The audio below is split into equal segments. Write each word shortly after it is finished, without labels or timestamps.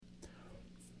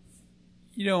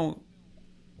You know,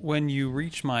 when you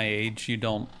reach my age, you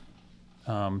don't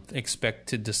expect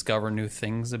to discover new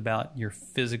things about your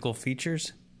physical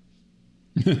features.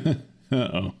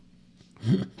 Uh-oh.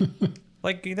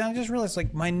 Like, you know, I just realized,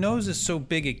 like, my nose is so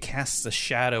big it casts a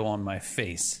shadow on my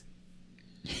face.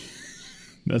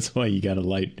 That's why you got to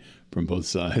light from both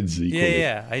sides equally.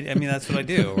 Yeah. I mean, that's what I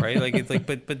do, right? Like, it's like,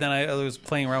 but then I was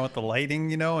playing around with the lighting,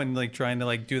 you know, and like trying to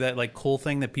like do that like cool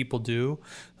thing that people do,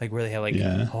 like where they have like,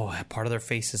 part of their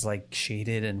face is like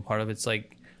shaded and part of it's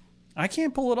like, I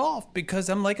can't pull it off because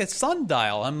I'm like a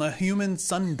sundial. I'm a human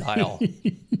sundial.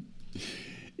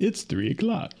 It's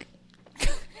 3:00.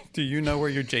 Do you know where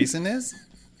your Jason is?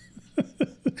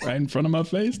 Right in front of my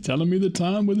face, telling me the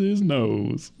time with his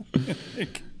nose.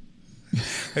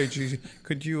 Hey,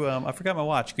 could you? I forgot my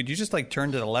watch. Could you just like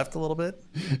turn to the left a little bit?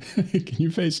 Can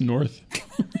you face north?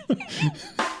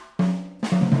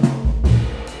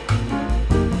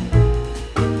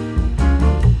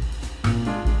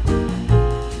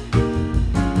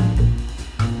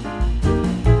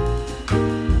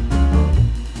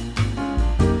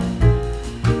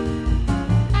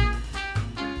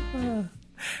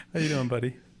 How you doing,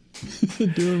 buddy?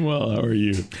 Doing well. How are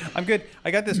you? I'm good.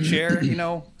 I got this chair, you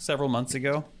know, several months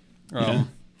ago.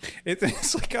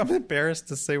 It's like I'm embarrassed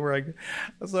to say where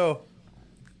so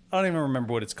I don't even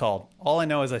remember what it's called. All I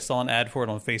know is I saw an ad for it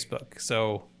on Facebook.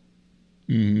 So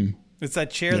it's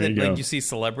that chair There that you like go. you see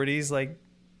celebrities like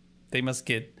they must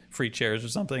get free chairs or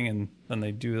something, and then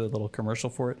they do a little commercial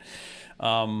for it.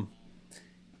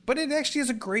 But it actually is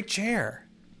a great chair.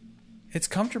 It's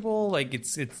comfortable, like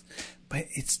but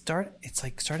it's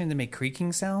like starting to make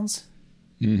creaking sounds.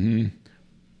 Mm-hmm.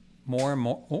 More and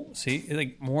more. Oh, see,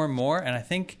 like more and more, and I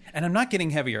think, and I'm not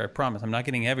getting heavier. I promise, I'm not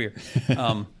getting heavier.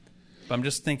 But I'm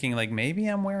just thinking, like maybe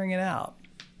I'm wearing it out.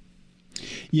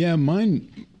 Yeah,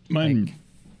 mine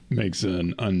makes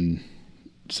an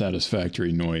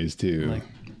unsatisfactory noise too. Like,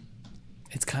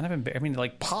 it's kind of I mean,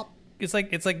 like pop. It's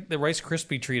like the Rice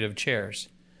Krispie treat of chairs.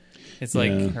 It's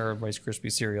like or Rice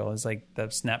Krispie cereal. It's like the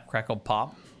snap crackle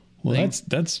pop. Well, thing.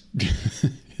 that's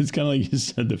it's kind of like you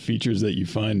said, the features that you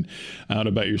find out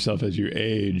about yourself as you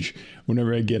age.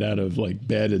 Whenever I get out of like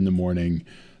bed in the morning,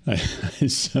 I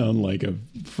sound like a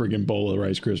friggin' bowl of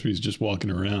Rice Krispies just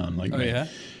walking around, like my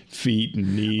feet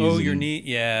and knees. Oh, your knee,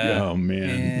 yeah. Oh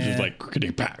man, Yeah. just like I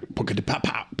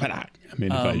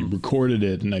mean, if I recorded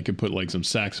it and I could put like some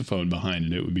saxophone behind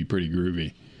it, it would be pretty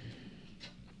groovy.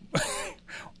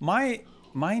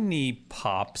 My knee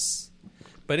pops,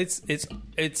 but it's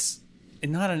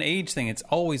not an age thing. It's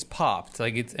always popped.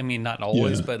 Like it's, I mean, not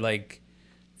always, but like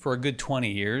for a good 20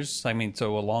 years. I mean,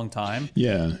 so a long time.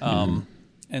 Yeah.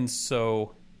 And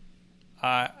so,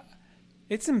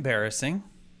 it's embarrassing.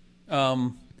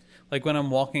 Like when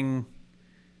I'm walking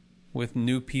with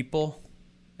new people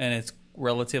and it's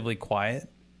relatively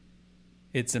quiet,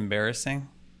 it's embarrassing.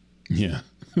 Yeah.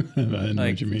 I know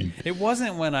what you mean. It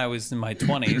wasn't when I was in my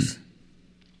 20s.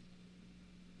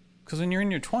 Because when you're in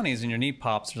your 20s and your knee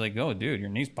pops, you're like, oh, dude, your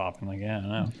knee's popping. Like,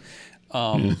 yeah,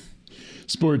 I know.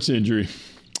 Sports injury.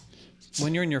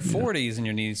 When you're in your 40s and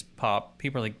your knees pop,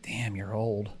 people are like, damn, you're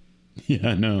old. Yeah,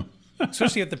 I know.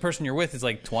 Especially if the person you're with is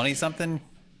like 20-something.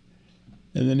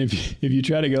 And then if you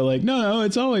try to go like, no,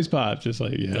 it's always popped. Just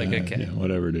like, yeah, Like, okay. yeah,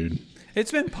 whatever, dude.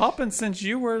 It's been popping since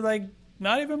you were like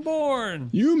not even born.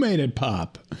 You made it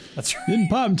pop. That's right. Didn't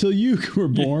pop until you were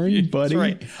born, buddy. That's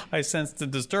right. I sensed a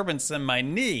disturbance in my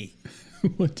knee.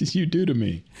 What did you do to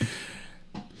me?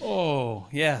 Oh,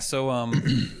 yeah. So,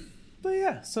 but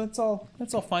yeah, so it's all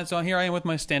fine. So here I am with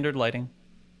my standard lighting.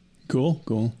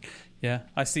 Cool. Yeah.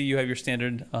 I see you have your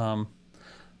standard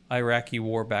Iraqi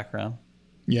war background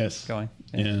Yes. going.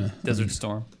 Yeah. Desert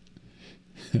Storm.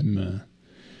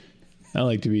 I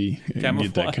like to get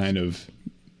Camouflage. that kind of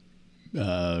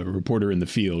reporter in the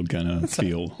field kind of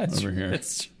feel over here.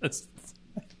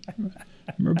 I'm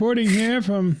reporting here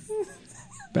from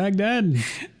Baghdad.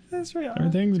 That's right.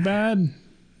 Everything's bad.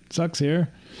 Sucks here.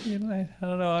 You know, I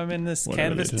don't know. I'm in this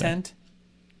Whatever canvas they do. tent.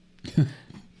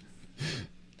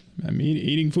 I'm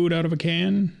eating food out of a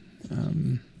can.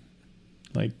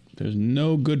 Like, there's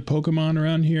no good Pokemon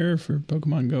around here for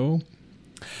Pokemon Go.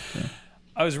 So.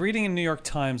 I was reading a New York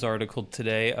Times article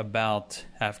today about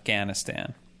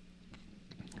Afghanistan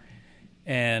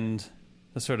and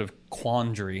the sort of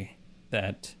quandary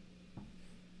that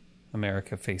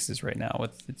America faces right now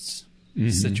with its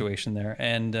situation there.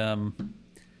 And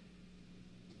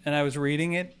I was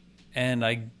reading it, and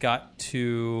I got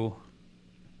to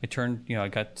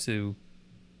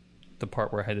the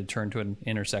part where I had to turn to an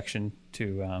intersection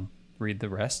to read the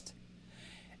rest.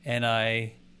 And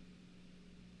I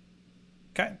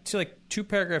got to like 2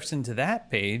 paragraphs into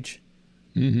that page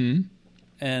Mm-hmm.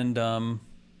 And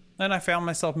I found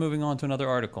myself moving on to another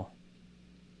article.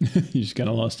 You just kind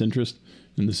of lost interest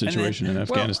in the situation in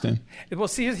Afghanistan. Well,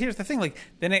 see, here's the thing. Like,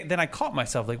 then I caught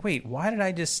myself like, wait, why did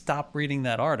I just stop reading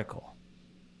that article?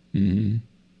 Mm-hmm.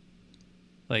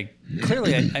 Like,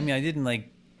 clearly, I mean, I didn't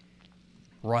like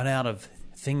run out of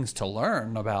things to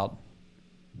learn about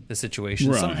the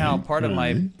situation. Right, Somehow, part of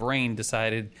my brain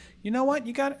decided, you know what,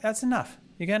 that's enough.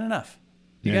 You got enough.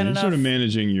 You got you're enough. sort of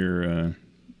managing your,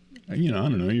 I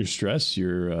don't know, your stress,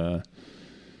 your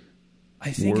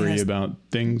worry about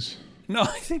things. No,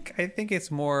 I think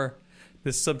it's more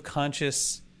the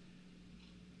subconscious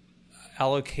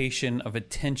allocation of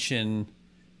attention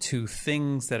to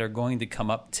things that are going to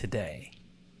come up today.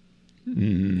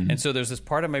 Mm-hmm. And so there's this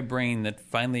part of my brain that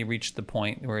finally reached the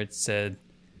point where it said,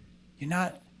 you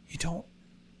don't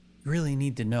really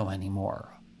need to know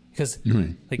anymore. Because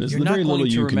like, you're not going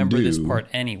to remember this part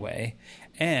anyway.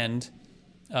 And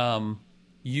there's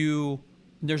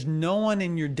no one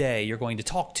in your day you're going to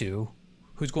talk to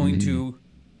who's going to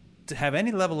have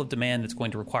any level of demand that's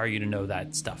going to require you to know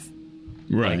that stuff.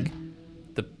 Right.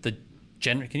 Like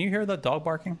can you hear the dog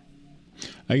barking?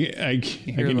 I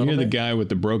can hear the guy with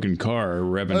the broken car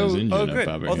revving his engine up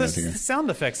over here. This is the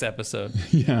sound effects episode.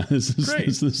 Yeah, this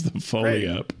is the Foley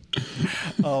up.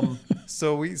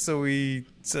 So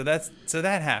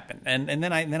that happened, and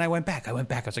then I went back. I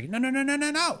was like, no.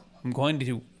 I'm going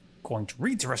to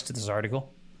read the rest of this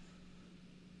article.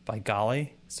 By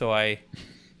golly, so I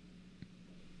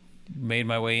made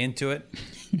my way into it.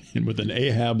 And with an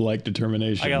Ahab-like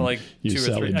determination, I got like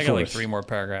three more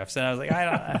paragraphs, and I was like, I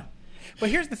don't. But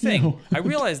here's the thing: no. I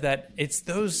realized that it's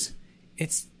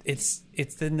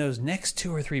in those next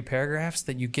 2 or 3 paragraphs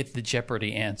that you get the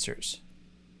Jeopardy answers.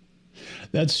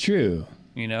 That's true.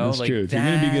 That's like, true. If you're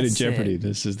going to be good at Jeopardy,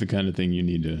 this is the kind of thing you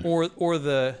need to.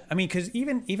 Because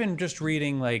even just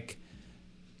reading, like,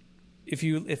 if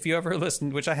you ever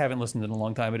listened, which I haven't listened in a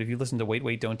long time, but if you listen to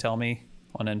Wait, Don't Tell Me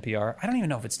on NPR, I don't even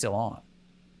know if it's still on.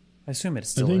 I assume it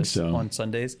still is on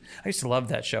Sundays. I used to love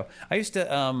that show. I used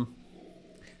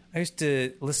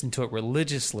to listen to it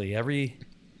religiously. I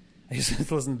used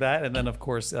to listen to that, and then of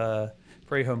course,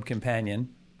 Prairie Home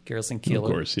Companion, Garrison Keillor.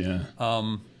 Of course, yeah.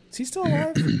 Is he still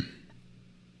alive?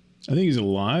 I think he's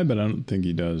alive, but I don't think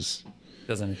he does.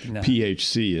 Doesn't no.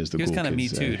 PHC is the he was cool kind of Me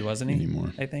kids, Too'd, wasn't he?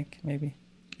 Anymore. I think maybe.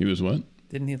 He was what?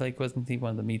 Didn't he wasn't he one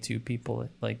of the Me Too people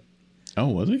that like? Oh,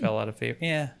 was he? Fell out of favor.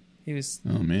 Yeah, he was.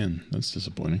 Oh man, that's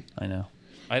disappointing. I know.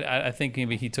 I think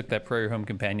maybe he took that Prairie Home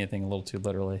Companion thing a little too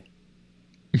literally.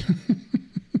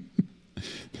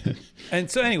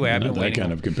 And so anyway, I've been waiting. That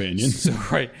kind of companion. So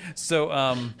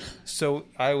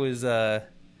I was so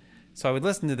I would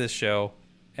listen to this show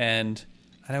and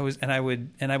I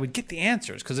would get the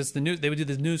answers because it's the news. They would do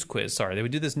this news quiz. They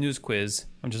would do this news quiz.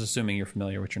 I'm just assuming you're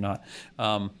familiar, which you're not.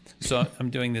 So I'm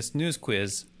doing this news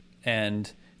quiz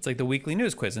and it's like the weekly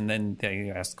news quiz, and then they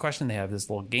ask the question. They have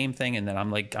this little game thing, and then I'm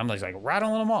like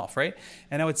rattling them off, right?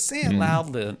 And I would say it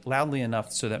loudly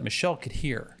enough so that Michelle could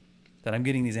hear that I'm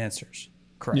getting these answers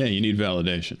correct. Yeah, you need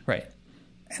validation, right?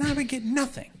 And I would get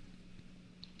nothing.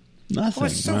 Nothing. I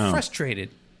was so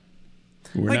frustrated.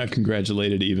 We're not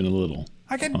congratulated even a little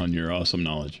on your awesome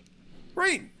knowledge.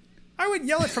 Right. I would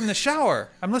yell it from the shower.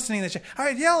 I'm listening to the show. I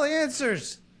would yell the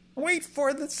answers. Wait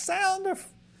for the sound of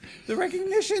the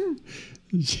recognition.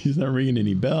 She's not ringing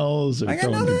any bells or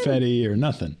throwing confetti or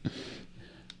nothing.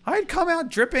 I'd come out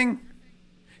dripping.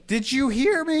 Did you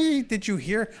hear me? Did you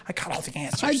hear? I got all the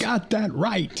answers. I got that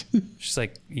right. She's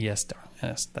like, yes, darling.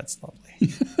 Yes, that's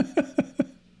lovely.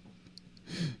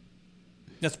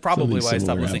 That's probably why I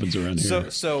stopped listening.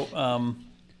 So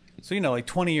like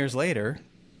 20 years later,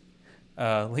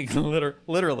 like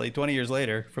literally 20 years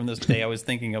later from this day I was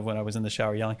thinking of when I was in the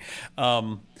shower yelling,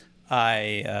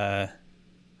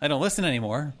 I don't listen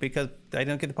anymore because I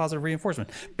don't get the positive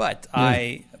reinforcement. But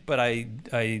I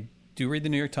do read the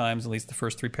New York Times, at least the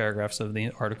first 3 paragraphs of the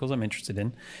articles I'm interested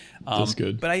in. That's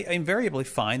good. But I invariably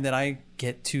find that I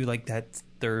get to like that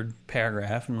 3rd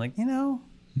paragraph and like, do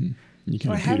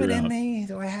I have it in me?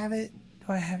 Do I have it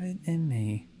in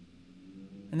me?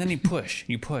 And then you push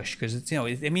because it's,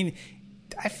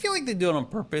 I feel like they do it on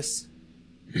purpose.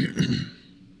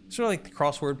 Sort of like the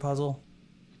crossword puzzle.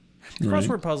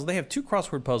 Crossword puzzle. They have 2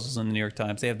 crossword puzzles in the New York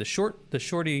Times. They have the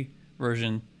shorty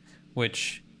version,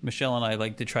 which Michelle and I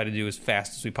like to try to do as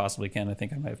fast as we possibly can. I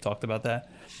think I might have talked about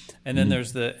that. And then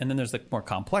there's the more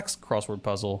complex crossword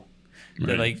puzzle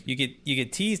that like you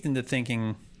get teased into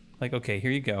thinking like, okay,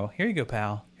 here you go,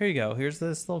 pal. Here you go. Here's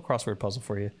this little crossword puzzle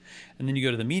for you. And then you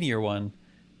go to the meatier one,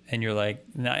 and you're like,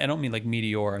 no, I don't mean like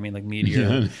meteor, I mean like meteor.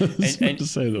 Yeah, I was about to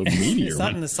say the meteor. It's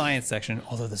not in the science section,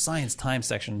 although the science time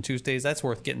section on Tuesdays, that's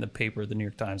worth getting the paper, the New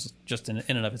York Times, just in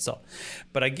and of itself.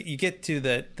 But you get to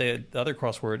the other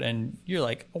crossword, and you're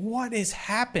like, what is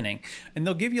happening? And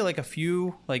they'll give you like a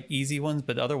few like easy ones,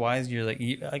 but otherwise you're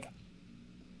like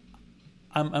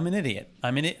I'm an idiot. I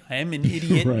am an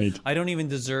idiot. Right. I don't even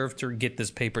deserve to get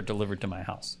this paper delivered to my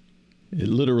house. It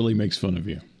literally makes fun of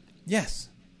you. Yes.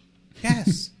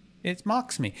 It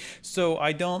mocks me. So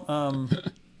I don't.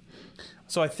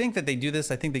 So I think that they do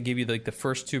this. I think they give you like the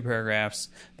first two paragraphs.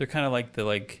 They're kind of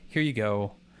like here you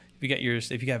go.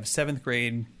 If you have 7th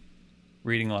grade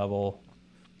reading level,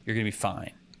 you're gonna be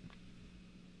fine.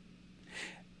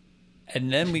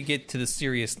 And then we get to the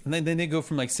serious. And then they go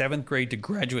from like 7th grade to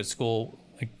graduate school.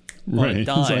 On a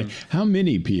dime. It's like, how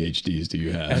many PhDs do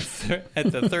you have?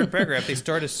 At the third paragraph, they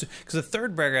start because the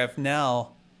third paragraph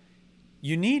now,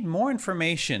 you need more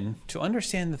information to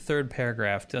understand the third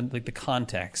paragraph, to, like the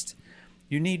context.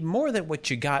 You need more than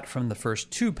what you got from the first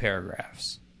 2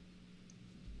 paragraphs.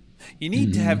 You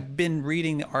need to have been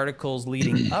reading the articles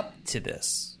leading up to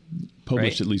this.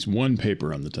 Published right? at least one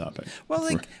paper on the topic. Well,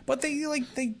 but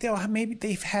maybe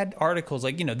they've had articles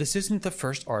like, this isn't the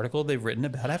first article they've written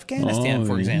about Afghanistan,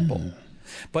 for example.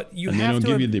 But you have to. And they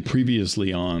don't give you the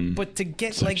previously on. But to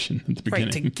get section at the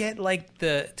beginning.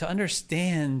 to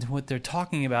understand what they're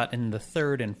talking about in the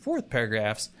 3rd and 4th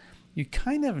paragraphs, you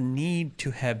kind of need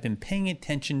to have been paying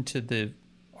attention to the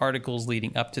articles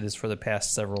leading up to this for the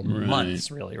past several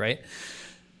months, really, right?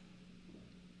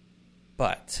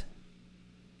 But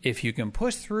if you can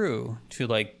push through to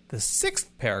like the 6th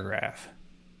paragraph,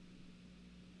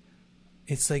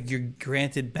 it's like you're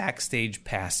granted backstage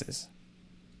passes.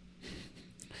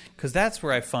 Because that's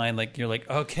where I find like you're like,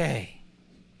 okay.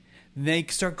 They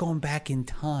start going back in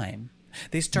time.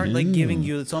 They start like giving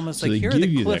you, it's almost like, here are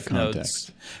the cliff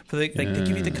notes. They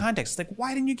give you the context. It's like,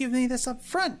 why didn't you give me this up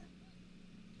front?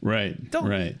 Right.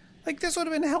 Right. Like, this would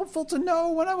have been helpful to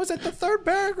know when I was at the 3rd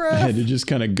paragraph. I had to just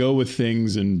kind of go with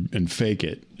things and fake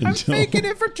it. I'm faking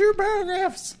it for 2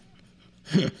 paragraphs.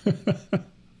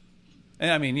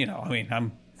 And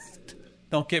I'm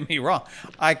don't get me wrong.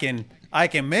 I can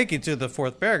make it to the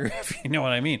 4th paragraph. You know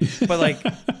what I mean? But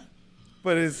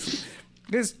but it's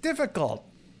difficult.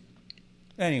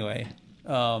 Anyway.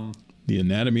 The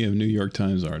Anatomy of New York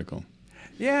Times article.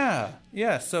 Yeah.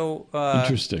 So.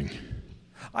 Interesting.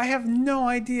 I have no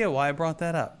idea why I brought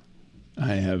that up.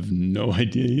 I have no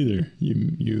idea either.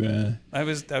 You read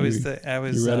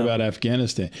about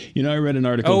Afghanistan. I read an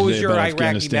article today about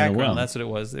Afghanistan. Background. That's what it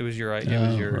was. It was your right.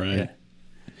 Yeah.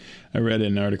 I read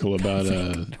an article about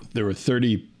there were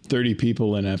 30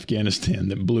 people in Afghanistan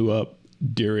that blew up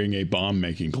during a bomb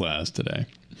making class today.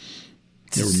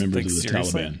 They were members of the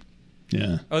Taliban.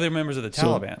 Yeah. Oh, they're members of the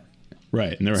Taliban.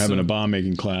 Right, and they were having a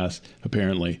bomb-making class,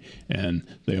 apparently, and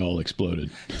they all exploded.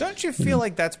 Don't you feel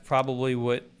like that's probably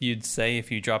what you'd say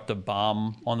if you dropped a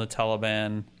bomb on the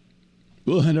Taliban?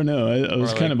 Well, I don't know. I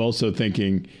was kind of also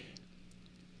thinking,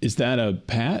 is that a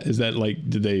pass? Is that like,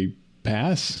 did they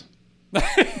pass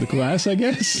the class, I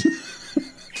guess?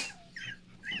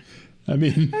 I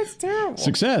mean, that's terrible.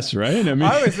 Success, right? I mean,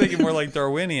 I was thinking more like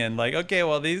Darwinian. Like, okay,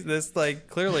 well,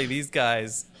 clearly these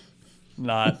guys,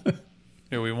 not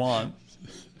who we want.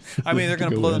 I mean, they're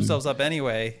going to blow themselves up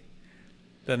anyway.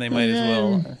 Then they might as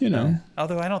well,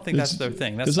 Although I don't think that's their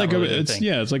thing. That's not really their thing.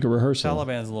 Yeah, it's like a rehearsal.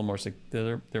 Taliban's a little more.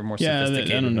 They're more sophisticated.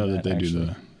 Yeah, I don't know that they do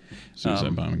the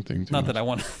suicide bombing thing. Not that I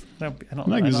want. I don't.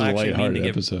 Like this is a lighthearted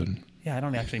episode. Yeah, I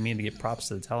don't actually mean to give props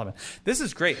to the Taliban. This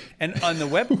is great, and on the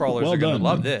web crawlers are going to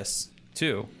love this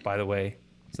too. By the way,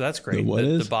 so that's great.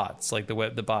 The bots, like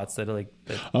the bots that are like.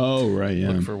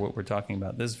 Look for what we're talking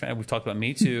about. We've talked about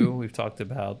Me Too. We've talked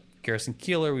about Garrison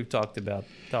Keillor. We've talked about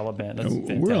Taliban. That's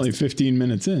fantastic. We're only 15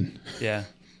 minutes in. Yeah.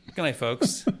 Good night,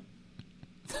 folks.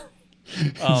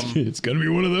 It's going to be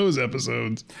one of those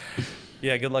episodes.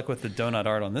 Yeah, good luck with the donut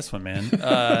art on this one, man.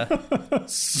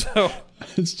 So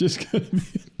it's just going to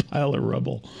be a pile of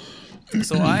rubble.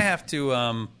 So I have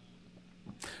to.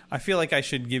 I feel like I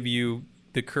should give you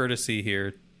the courtesy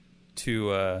here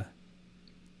to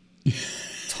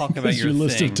talk about your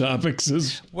list thing. Of topics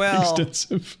is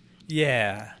extensive.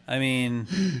 Yeah, I mean,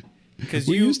 because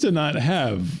we used to not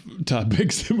have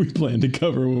topics that we planned to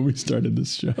cover when we started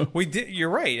this show. We did. You're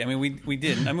right. I mean, we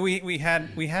didn't. I mean, we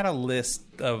had a list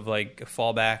of like a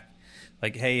fallback,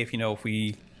 like, hey, if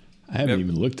we. I haven't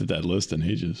even looked at that list in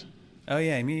ages. Oh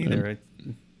yeah, me either.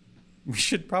 We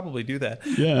should probably do that.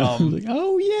 Yeah.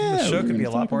 The show could be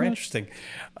a lot more interesting.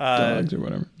 Dogs or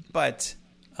whatever. But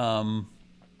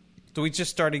So we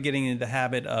just started getting into the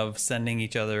habit of sending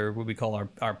each other what we call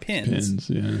our pins.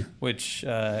 Yeah. Which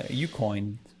you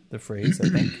coined the phrase, I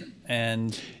think.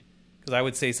 And because I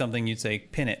would say something, you'd say,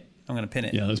 pin it. I'm going to pin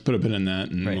it. Yeah, let's put a pin in that,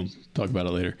 and we'll talk about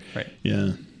it later. Right.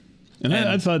 Yeah. And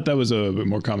I thought that was a bit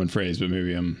more common phrase, but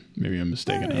maybe I'm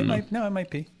mistaken. It might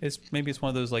be. Maybe it's one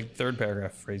of those like third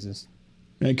paragraph phrases.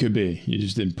 It could be. You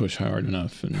just didn't push hard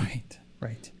enough. And...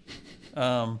 Right.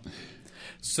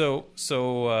 So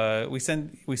we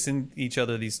send each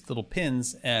other these little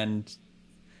pins, and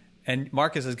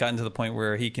Marcus has gotten to the point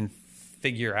where he can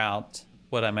figure out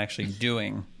what I'm actually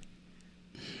doing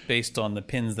based on the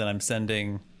pins that I'm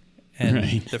sending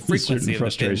and the frequency of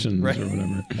frustrations the pin, or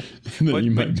whatever that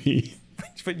you might be.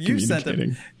 But you sent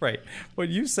them right. But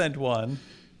you sent one.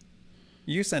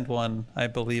 You sent one, I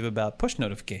believe, about push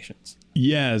notifications.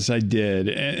 Yes, I did.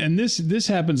 And this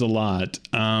happens a lot.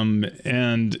 And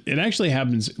it actually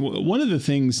happens. One of the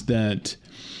things that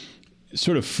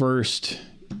sort of first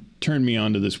turned me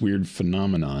onto this weird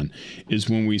phenomenon is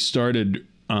when we started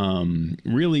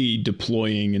really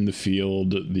deploying in the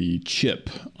field the chip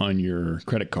on your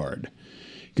credit card,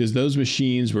 because those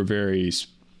machines were very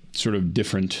sort of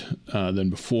different than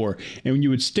before. And when you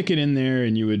would stick it in there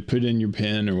and you would put in your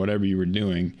PIN or whatever you were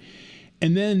doing,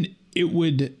 and then it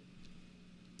would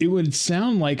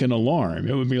sound like an alarm.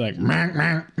 It would be like,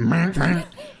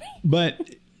 but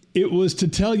it was to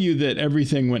tell you that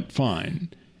everything went fine.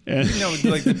 And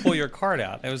like to pull your card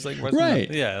out. It was like, don't right.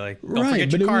 forget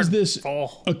your but card.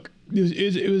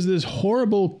 It was this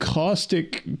horrible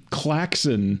caustic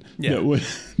klaxon that would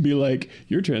be like,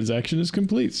 your transaction is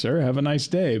complete, sir. Have a nice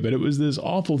day. But it was this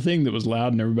awful thing that was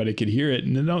loud and everybody could hear it.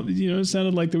 And it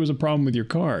sounded like there was a problem with your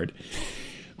card.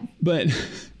 But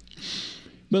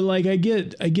like I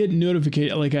get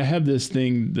notification, like I have this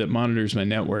thing that monitors my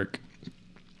network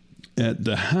at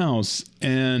the house,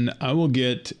 and I will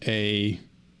get a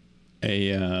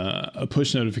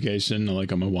push notification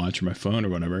like on my watch or my phone or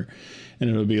whatever, and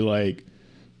it'll be like,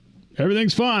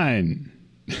 everything's fine.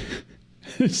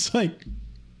 It's like,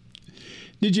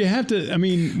 did you have to? I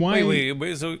mean, why?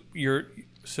 Wait.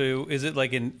 So is it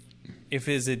like if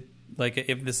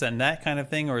this and that kind of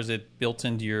thing, or is it built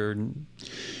into your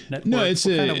network? No, it's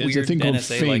a thing called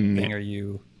Fing. Thing are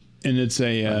you? And it's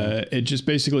it just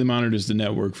basically monitors the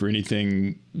network for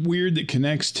anything weird that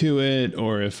connects to it,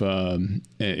 or if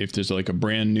there's like a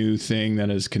brand new thing that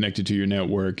is connected to your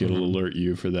network, it'll alert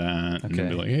you for that. Okay. And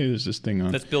be like, hey, there's this thing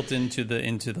on. That's built into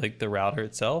like the router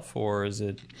itself, or is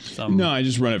it some? No, I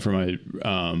just run it for my.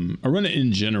 I run it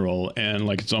in general, and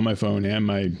like it's on my phone and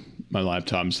my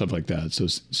laptop and stuff like that.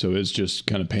 So it's just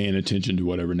kind of paying attention to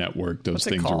whatever network those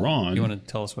things are on. You want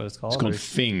to tell us what it's called? It's called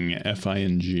Fing,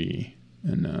 F-I-N-G.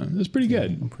 And it's pretty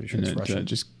good. I'm pretty sure it's Russian. It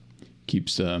just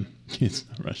keeps it's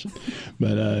not Russian,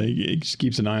 but it just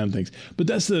keeps an eye on things. But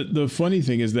that's the funny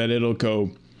thing is that it'll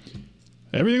go,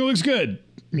 everything looks good,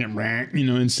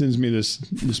 and sends me this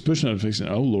push notification.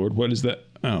 Oh Lord, what is that?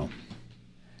 Oh,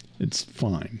 it's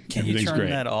fine. Can you turn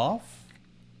that off?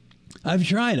 I've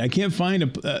tried. I can't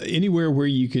find anywhere where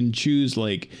you can choose.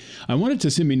 Like, I want it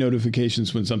to send me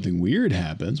notifications when something weird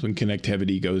happens, when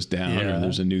connectivity goes down or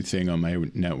there's a new thing on my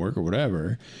network or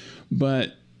whatever.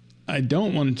 But I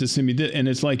don't want it to send me that. And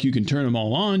it's like you can turn them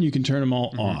all on, you can turn them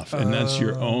all off, and that's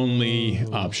your only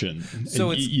option.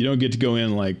 So you don't get to go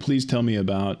in like, please tell me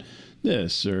about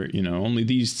this, or only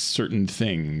these certain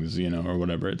things, or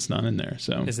whatever. It's not in there.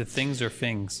 So is it things or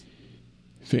fings?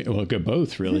 Well,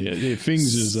 both really.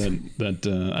 Fings is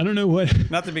that I don't know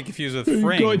what. Not to be confused with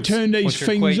frings. Go and turn these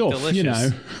things off,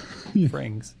 delicious.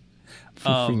 Frings.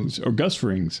 Frings or Gus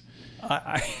Frings.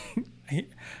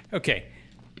 Okay.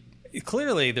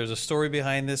 Clearly, there's a story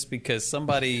behind this because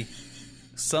somebody.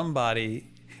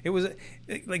 It was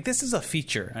like, this is a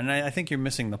feature, and I think you're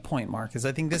missing the point, Mark. Is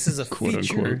I think this is a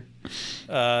feature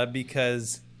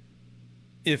because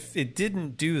if it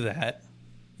didn't do that,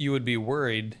 you would be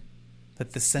worried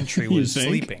that the Sentry was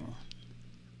sleeping.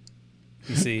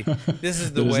 You see, this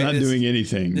is the way. It's not doing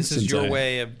anything. This is your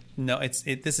way of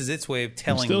this is its way of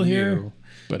telling still you. Here,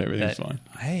 but everything's fine.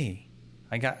 Hey,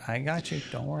 I got you.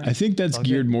 Don't worry. I think that's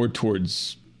geared more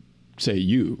towards, say,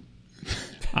 you.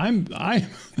 I'm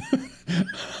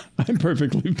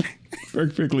perfectly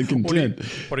content.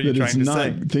 What are you trying to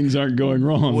say? Things aren't going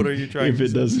wrong. What are you trying to say?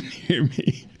 If it doesn't hear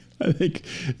me. I think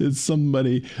it's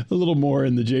somebody a little more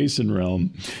in the Jason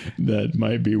realm that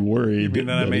might be worried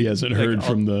that he hasn't heard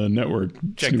from the network.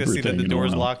 Check to see that the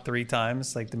door's locked 3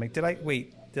 times. Like to make. Did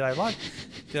I lock?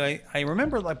 I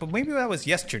remember but maybe that was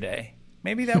yesterday.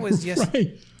 Maybe that was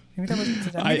right. Maybe that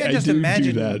was. Maybe I just do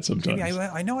imagined that sometimes. Maybe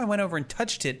I know I went over and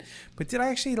touched it, but did I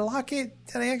actually lock it?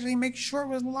 Did I actually make sure it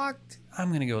was locked?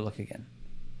 I'm gonna go look again.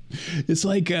 It's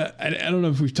like I don't know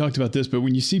if we've talked about this, but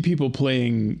when you see people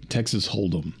playing Texas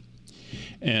Hold'em,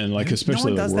 and like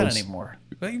especially no one does the that anymore.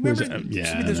 But you remember,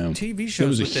 those TV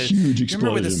shows there was with a huge explosion. you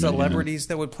remember the celebrities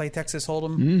that would play Texas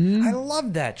Hold'em? Mm-hmm. I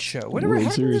love that show. Whatever World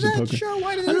happened Series to of that Poker. show?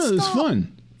 Why did I it know stop? it was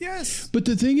fun. Yes. But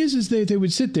the thing is they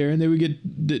would sit there and they would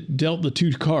get dealt the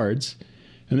two cards,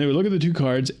 and they would look at the two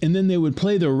cards, and then they would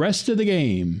play the rest of the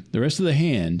game, the rest of the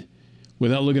hand,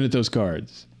 without looking at those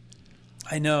cards.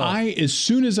 I know. As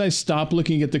soon as I stop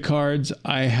looking at the cards,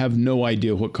 I have no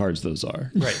idea what cards those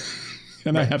are. Right.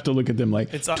 And right. I have to look at them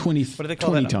like 20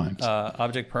 times.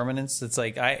 Object permanence. It's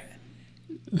like I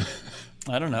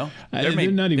don't know.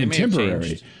 They're not even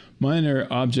temporary. Mine are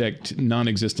object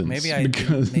non-existence. Maybe I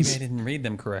didn't read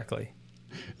them correctly.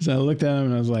 So I looked at them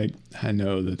and I was like, I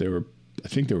know that I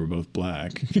think they were both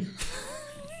black.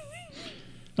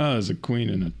 Oh, there's a queen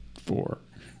and a 4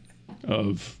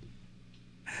 of.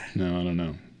 No, I don't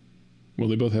know. Well,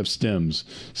 they both have stems.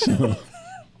 So what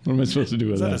am I supposed to do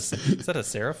with that? Is that a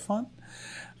serif font?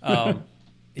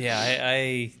 Yeah,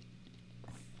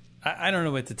 I don't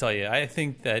know what to tell you. I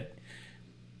think that.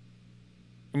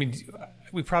 I mean,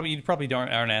 you probably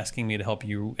aren't asking me to help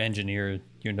you engineer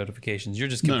your notifications. You're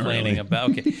just complaining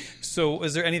about. Okay, so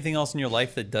is there anything else in your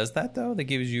life that does that though? That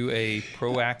gives you a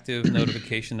proactive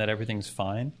notification that everything's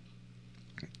fine?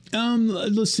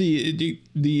 Let's see.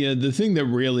 The thing that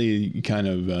really kind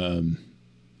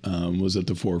of was at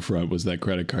the forefront was that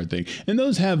credit card thing, and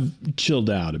those have chilled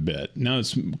out a bit. Now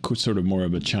it's sort of more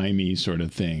of a chimey sort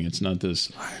of thing. It's not this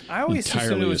I always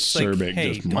entirely acerbic. Like,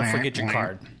 hey, don't forget your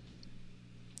card.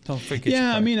 Don't forget. Your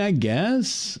card. I mean, I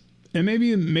guess, and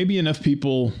maybe enough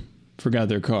people forgot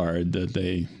their card that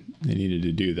they needed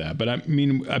to do that. But I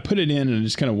mean, I put it in and I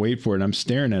just kind of wait for it. I'm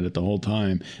staring at it the whole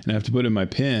time, and I have to put in my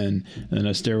PIN, and then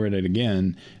I stare at it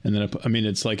again, and then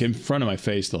it's like in front of my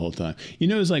face the whole time. You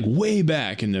know, it's like way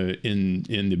back in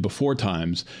the before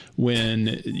times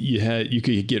when you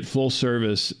could get full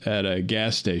service at a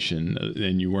gas station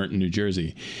and you weren't in New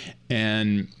Jersey,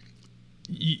 and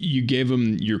you gave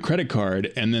them your credit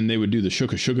card, and then they would do the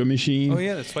shuka machine. Oh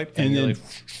yeah, the swipe thing. And then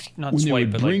not when swipe, they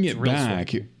would but bring like it back.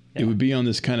 Swipe. It would be on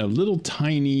this kind of little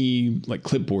tiny like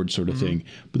clipboard sort of thing.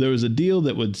 But there was a deal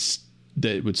that would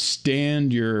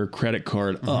stand your credit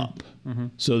card up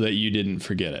so that you didn't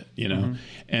forget it, you know?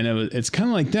 And it's kind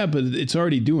of like that, but it's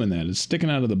already doing that. It's sticking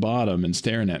out of the bottom and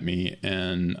staring at me.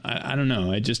 And I don't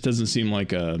know. It just doesn't seem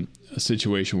like a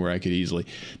situation where I could easily.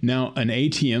 Now, an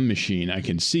ATM machine, I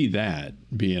can see that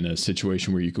being a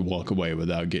situation where you could walk away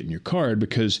without getting your card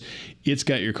because it's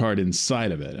got your card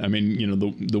inside of it. I mean, you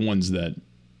know, the ones that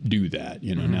do that,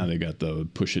 you know, now they got the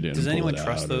push it in. Does anyone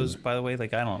trust those, by the way?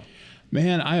 Like, I don't.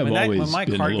 Man, I have always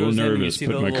been a little nervous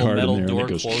putting my card in there and it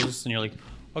goes closes, and you're like,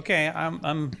 okay,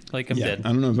 I'm dead. I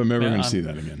don't know if I'm ever going to see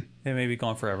that again. It may be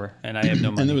gone forever, and I have no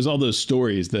money. And there was all those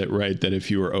stories that if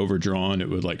you were overdrawn, it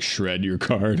would like shred your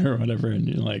card or whatever, and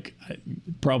you're like,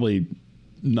 probably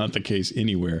not the case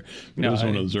anywhere. But it was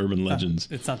one of those urban legends.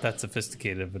 It's not that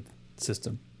sophisticated of a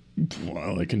system.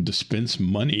 Well, it can dispense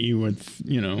money with,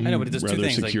 you know, I know, but it does two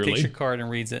things. Securely. Like takes your card and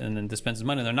reads it and then dispenses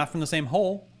money. They're not from the same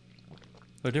hole.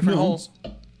 They're different holes.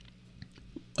 They're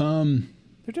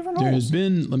different holes. There has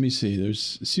been, let me see, it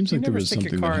seems like there was something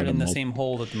that had your card in the same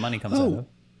hole that the money comes out of.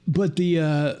 But the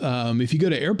if you go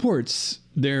to airports,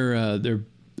 they're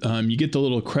you get the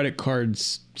little credit card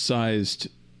sized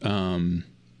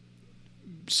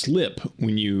slip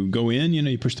when you go in. You know,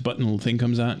 you push the button, the little thing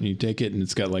comes out, and you take it, and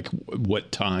it's got like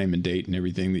what time and date and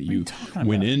everything that you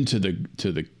went into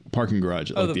the parking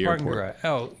garage at the parking airport. Garage.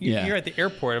 Oh, you're at the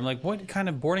airport. I'm like, what kind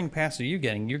of boarding pass are you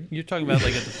getting? You're talking about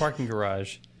like at the parking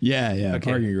garage. Yeah,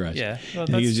 okay. Parking garage. Yeah, well,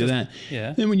 and it gives you that.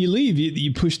 Yeah. Then when you leave,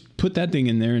 you put that thing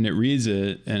in there, and it reads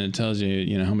it, and it tells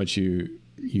you how much you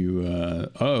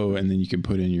owe, and then you can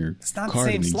put in your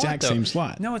card in the exact same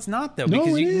slot. No, it's not though.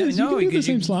 No, it is. You can do the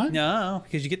same slot. No,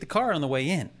 because you get the card on the way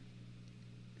in.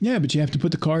 Yeah, but you have to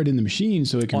put the card in the machine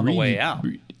so it can on the way out.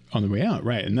 On the way out,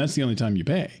 right? And that's the only time you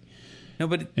pay. No,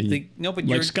 but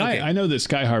like Sky. Okay. I know that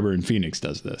Sky Harbor in Phoenix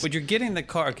does this. But you're getting the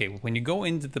car. Okay, when you go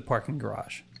into the parking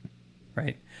garage,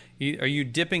 right? Are you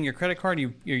dipping your credit card? Or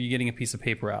are you getting a piece of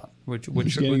paper out? Which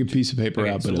getting a piece of paper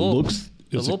out, but it looks.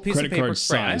 It's a piece credit of paper, card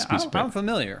size piece of paper. I'm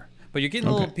familiar, but you're getting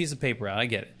a little piece of paper out. I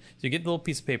get it. So you get the little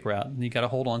piece of paper out, and you got to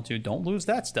hold on to. Don't lose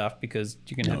that stuff because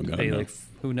you can have to pay like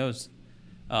who knows.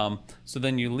 So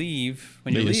then you leave.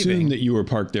 When you're leaving, assume that you were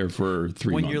parked there for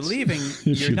 3 months. When you're leaving,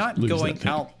 you're not going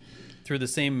out through the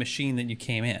same machine that you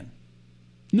came in.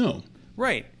 No.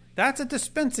 Right. That's a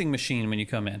dispensing machine when you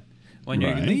come in. When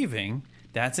you're leaving,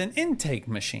 that's an intake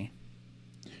machine.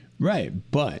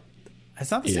 Right, but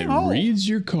it's not the same hole. It reads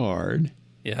your card.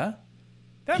 Yeah.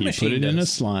 That machine put it in a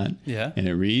slot. Yeah. And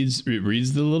it reads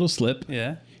the little slip.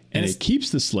 Yeah. And it keeps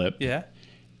the slip. Yeah.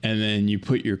 And then you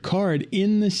put your card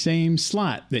in the same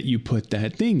slot that you put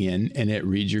that thing in, and it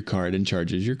reads your card and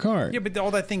charges your card. Yeah, but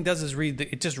all that thing does is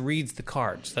it just reads the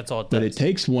cards. That's all it does. But it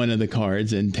takes one of the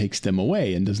cards and takes them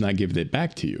away and does not give it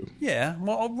back to you. Yeah,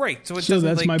 well, right. So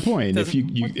that's my point. If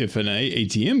if an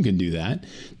ATM can do that,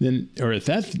 then, or if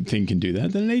that thing can do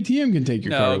that, then an ATM can take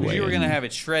your card away. No, you were going to have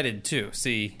it shredded too.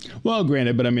 See. Well,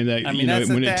 granted, but I mean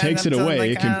when it takes it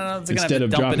away, it can, instead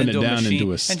of dropping it down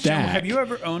into a stack. Have you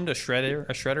ever owned a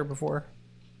shredder before?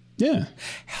 Yeah.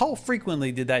 How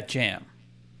frequently did that jam?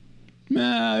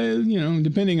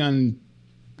 Depending on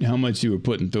how much you were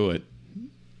putting through it.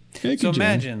 So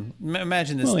imagine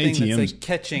this thing ATMs that's like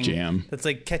catching jam. That's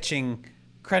like catching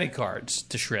credit cards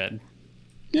to shred.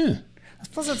 Yeah.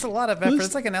 Plus, it's a lot of effort.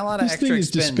 It's like a lot of extra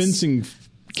expense. This thing is dispensing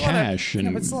cash,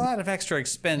 but it's a lot of extra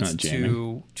expense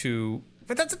to.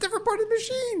 But that's a different part of the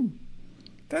machine.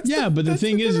 But the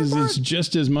thing is it's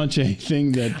just as much a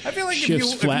thing that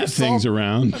shifts flat things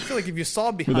around. I feel like if you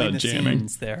saw behind the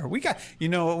scenes there, we got. You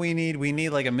know what we need? We need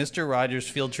like a Mr. Rogers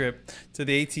field trip to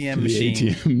the ATM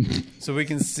machine, so we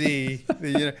can see.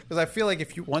 Because I feel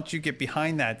like once you get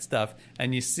behind that stuff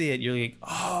and you see it, you're like,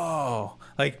 oh,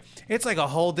 like it's like a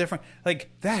whole different. Like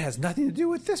that has nothing to do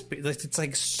with this. It's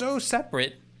like so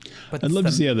separate. But I'd love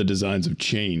to see how the designs have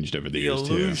changed over the years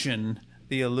too.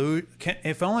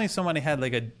 If only somebody had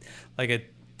like a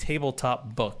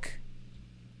tabletop book.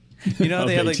 They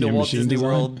have like the Walt Disney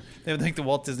World. They have like the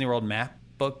Walt Disney World map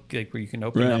book, like where you can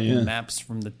open up maps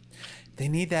from the. They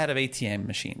need that of ATM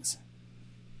machines.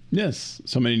 Yes,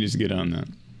 somebody needs to get on that.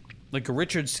 Like a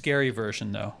Richard Scarry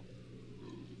version, though.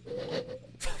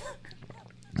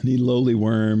 I need Lowly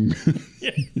Worm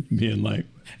being like,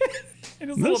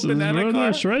 "This is where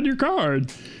they shred your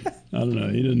card." I don't know.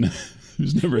 He didn't.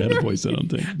 He's never had a voice, I don't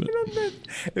think. But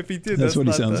if he did, that's what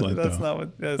he sounds like. That's though.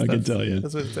 not what I can tell you.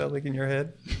 That's what it sounds like in your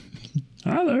head.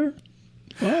 Hi there,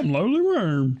 I'm Lowly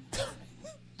Worm.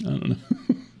 I don't know.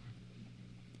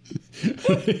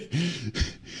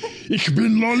 Ich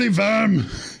bin Lowly Worm.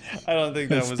 I don't think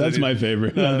that was. That's my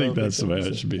favorite. I think that's the way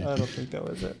it should be. I don't think that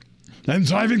was it. I'm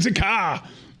driving the car.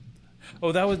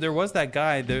 Oh, there was that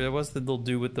guy. There was the little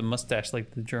dude with the mustache,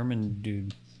 like the German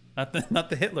dude. Not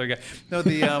the Hitler guy. No,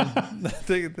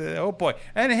 the oh boy,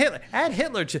 and Hitler. Add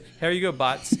Hitler. Here you go,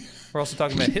 bots. We're also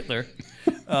talking about Hitler.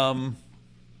 Oh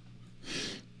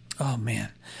man.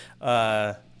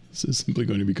 This is simply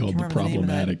going to be called the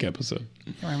problematic episode.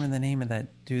 I can't remember the name of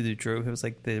that dude who drove. It was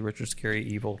like the Richard Scarry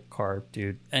evil car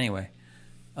dude. Anyway,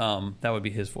 that would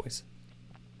be his voice.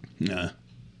 Nah.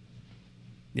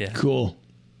 Yeah. Cool.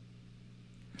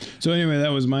 So anyway,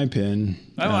 that was my pin.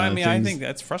 I think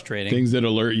that's frustrating. Things that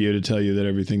alert you to tell you that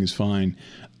everything is fine.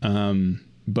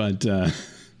 But I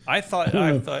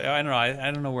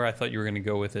don't know where I thought you were going to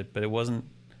go with it, but it wasn't.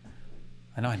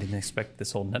 I know I didn't expect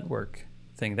this whole network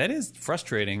thing. That is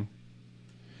frustrating.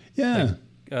 Yeah.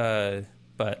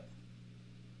 But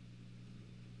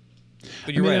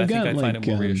you're right. I think I'd find it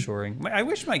more reassuring. I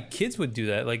wish my kids would do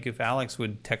that. Like if Alex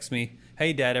would text me,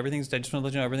 "Hey, Dad, I just want to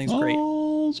let you know everything's great."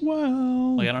 All's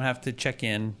well. Like I don't have to check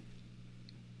in.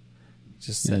 It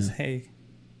just says, "Hey."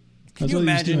 Can That's you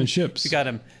imagine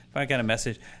if I got a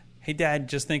message? "Hey, Dad,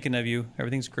 just thinking of you.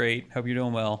 Everything's great. Hope you're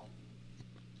doing well."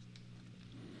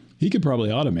 He could probably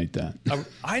automate that.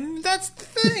 That's the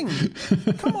thing.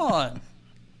 Come on.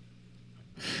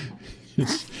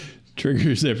 It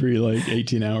triggers every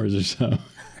 18 hours or so.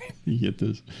 You get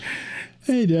this.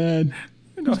 "Hey, Dad.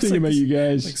 Just thinking about you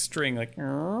guys. Like string, like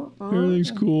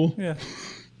everything's cool." Yeah.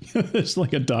 It's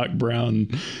like a Doc Brown,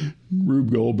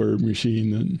 Rube Goldberg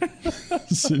machine that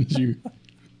sends you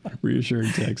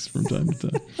reassuring texts from time to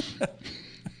time.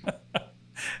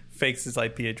 Fakes his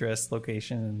IP address,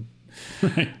 location,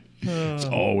 and right.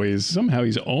 Somehow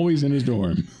he's always in his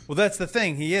dorm. Well, that's the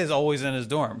thing. He is always in his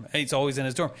dorm. He's always in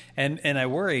his dorm. And I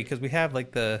worry because we have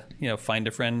like the, find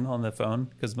a friend on the phone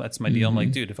because that's my deal. I'm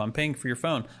like, dude, if I'm paying for your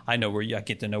phone, I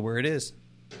get to know where it is.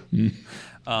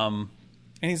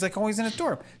 And he's like always in his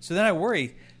dorm. So then I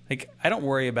worry, I don't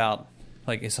worry about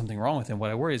is something wrong with him? What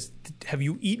I worry is, have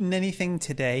you eaten anything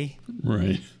today?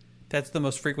 Right. That's the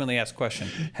most frequently asked question.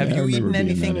 Have you eaten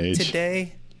anything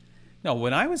today? No,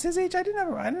 when I was his age, I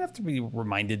didn't have to be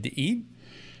reminded to eat.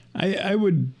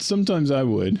 Sometimes I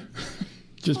would.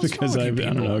 Just because I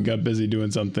don't know, got busy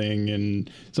doing something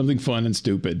fun and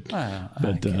stupid.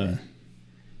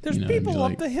 There's people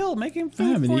up the hill making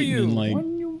food for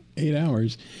you. 8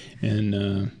 hours,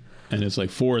 and it's like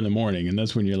 4 a.m, and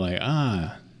that's when you're like,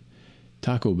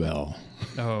 Taco Bell.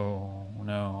 Oh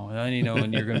no! Then you know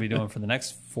when you're going to be doing for the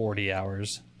next 40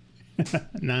 hours.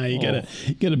 Nah, you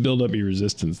gotta build up your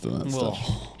resistance to that stuff.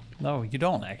 No, you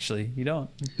don't actually. You don't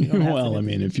Well, I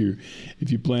mean, if you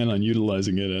plan on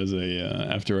utilizing it as a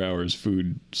after hours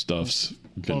food stuffs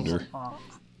vendor.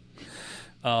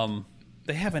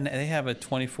 They have a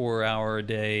 24-hour a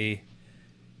day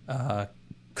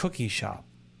cookie shop.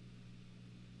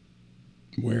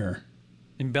 Where?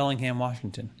 In Bellingham,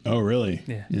 Washington. Oh, really?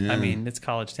 Yeah. I mean, it's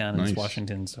college town and it's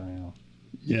Washington, so you know.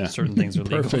 Yeah. Certain things are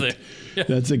legal there. Yeah.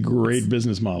 That's a great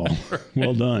business model.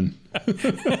 Well done.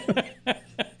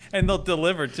 And they'll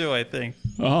deliver too, I think.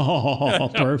 Oh,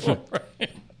 perfect.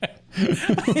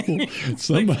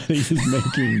 Somebody is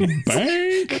making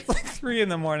bank. It's like 3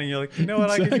 a.m. You're like, you know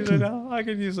what I could use now? I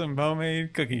could use some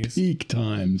homemade cookies. Peak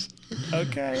times.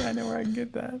 Okay, I know where I can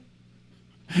get that.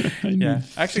 Yeah.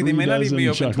 Actually, they may not even be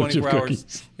open 24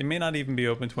 hours. They may not even be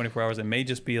open 24 hours. It may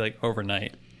just be like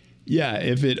overnight. Yeah,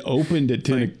 if it opened at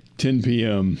 10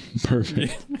 p.m.,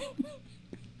 perfect.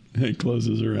 It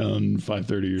closes around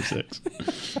 5:30 or 6.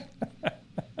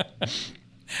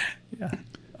 Yeah.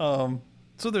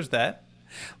 So there's that.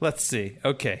 Let's see.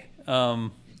 Okay. So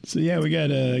yeah, we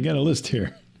got a list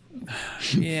here.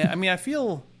 Yeah, I mean, I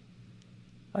feel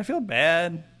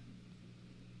bad.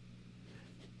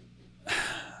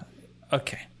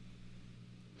 Okay.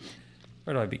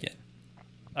 Where do I begin?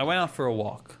 I went out for a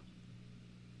walk.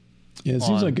 Yeah, it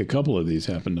seems like a couple of these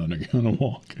happened on a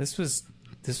walk. Was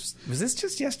this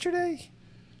just yesterday?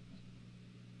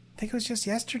 I think it was just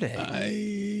yesterday.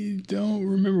 I don't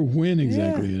remember when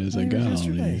exactly it is. I got all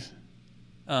these.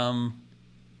 I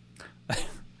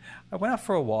went out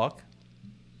for a walk,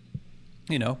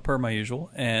 per my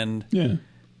usual, and you're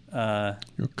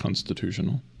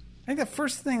constitutional. I think the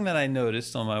first thing that I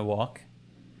noticed on my walk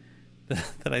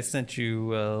that I sent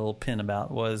you a little pin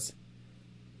about was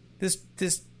this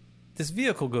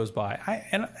vehicle goes by.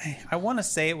 I want to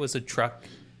say it was a truck,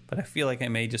 but I feel like I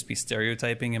may just be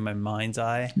stereotyping in my mind's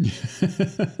eye.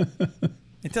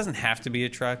 It doesn't have to be a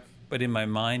truck, but in my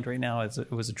mind right now,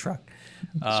 it was a truck.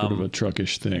 Sort of a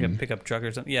truckish thing. Like a pickup truck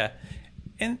or something. Yeah.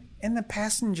 And the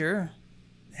passenger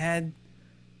had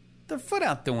their foot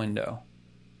out the window.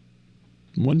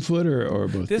 1 foot or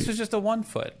both? This was just a 1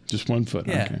 foot. Just 1 foot.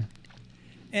 Yeah. Okay.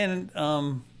 And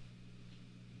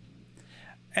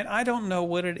I don't know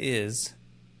what it is.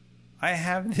 I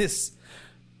have this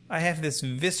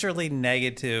viscerally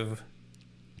negative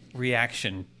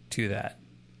reaction to that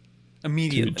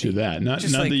immediately. To that, not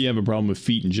that you have a problem with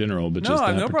feet in general, but just that I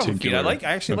have no problem with feet. particular.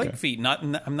 I actually like feet.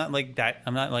 I'm not like that.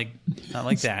 I'm not like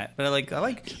that. But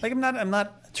I'm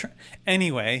not.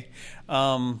 Anyway.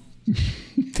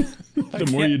 The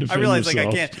more you defend I realize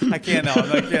yourself. I can't. No,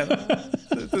 I can't.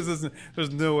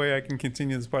 There's no way I can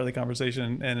continue this part of the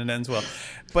conversation and it ends well.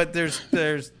 But there's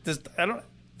this.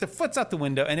 The foot's out the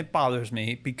window and it bothers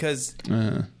me because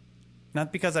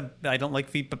not because I don't like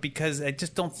feet, but because I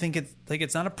just don't think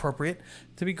it's not appropriate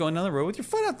to be going down the road with your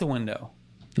foot out the window.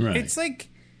 Right. It's like,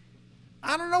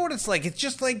 I don't know what it's like. It's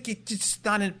just like it's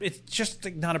not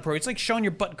appropriate. It's like showing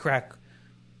your butt crack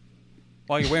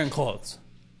while you're wearing clothes.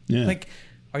 Yeah. Like,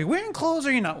 are you wearing clothes or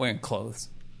are you not wearing clothes?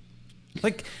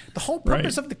 Like, the whole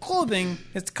purpose of the clothing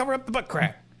is to cover up the butt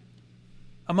crack,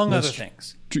 among other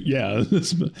things. Yeah,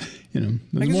 that's one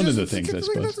of the things, I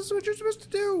suppose. That's what you're supposed to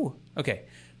do. Okay.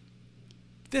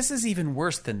 This is even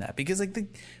worse than that because, Now,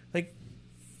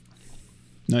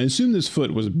 I assume this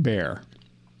foot was bare.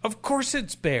 Of course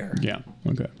it's bare. Yeah,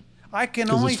 okay. I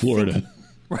can only it's Florida.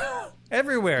 think...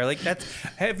 Everywhere. Like,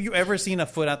 have you ever seen a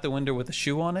foot out the window with a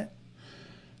shoe on it?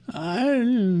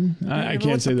 I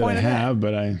can't say that I have,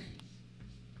 but I...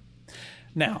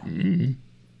 Now, I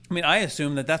mean, I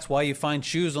assume that's why you find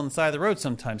shoes on the side of the road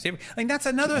sometimes. Like, that's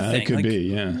another thing. It could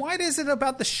be, yeah. Why is it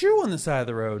about the shoe on the side of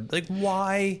the road? Like,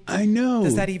 why I know.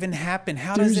 does that even happen?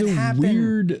 How does it happen?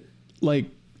 Weird,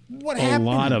 what happened? A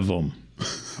lot of them.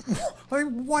 Like,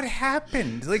 what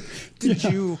happened? Like, did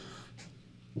you...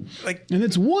 Like, and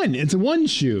it's one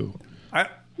shoe.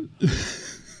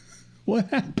 What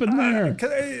happened there? 'Cause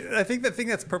I think the thing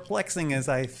that's perplexing is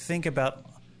I think about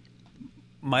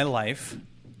my life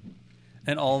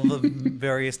and all the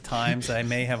various times I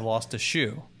may have lost a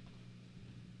shoe.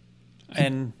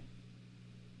 And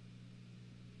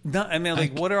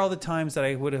what are all the times that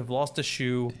I would have lost a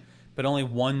shoe, but only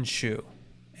one shoe?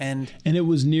 And it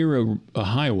was near a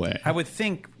highway. I would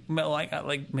think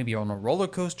like maybe on a roller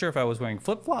coaster if I was wearing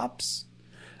flip-flops.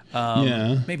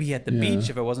 Maybe at the beach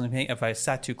if I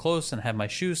sat too close and had my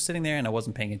shoes sitting there and I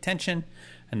wasn't paying attention,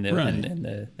 and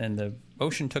the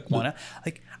ocean took one out.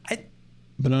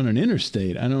 But on an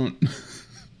interstate, I don't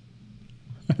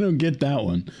get that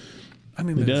one. I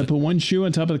mean, did I put one shoe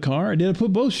on top of the car? Or did I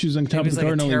put both shoes on top of the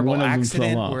car and only one of them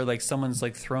fell off? Where like someone's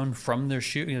like thrown from their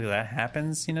shoe. That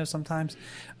happens, sometimes.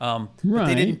 But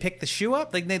they didn't pick the shoe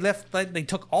up. Like they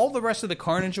took all the rest of the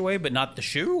carnage away, but not the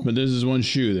shoe. But there's this one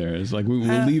shoe there. It's like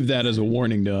we'll leave that as a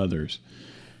warning to others.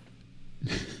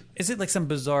 Is it like some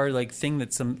bizarre like thing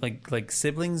that some like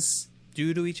siblings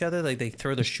do to each other? Like they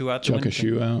throw their shoe out. Chuck a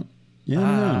shoe out.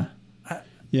 Yeah.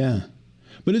 Yeah.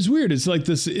 But it's weird. It's like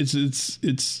this.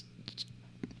 It's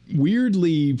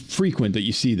weirdly frequent that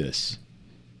you see this.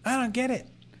 I don't get it.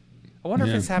 I wonder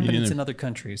if it's happening in other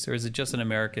countries, or is it just an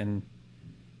American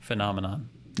phenomenon?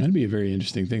 That'd be a very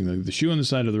interesting thing. Like the shoe on the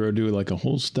side of the road, do like a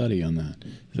whole study on that.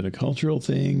 Is it a cultural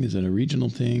thing? Is it a regional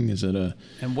thing? Is it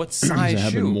and what size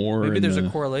shoe? Maybe there's a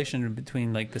correlation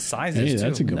between like the sizes. Hey,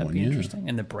 that's too. a good That'd one. Be interesting.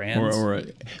 And the brands. Or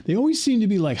they always seem to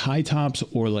be like high tops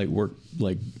or like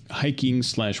hiking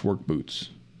 / work boots.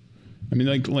 I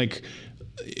mean, like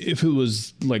if it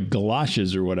was like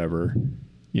galoshes or whatever,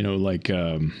 like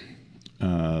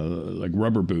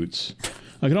rubber boots.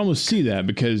 I could almost see that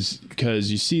because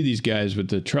you see these guys with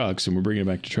the trucks, and we're bringing it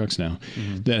back to trucks now,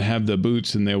 that have the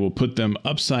boots, and they will put them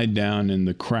upside down in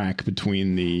the crack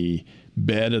between the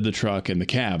bed of the truck and the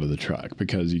cab of the truck,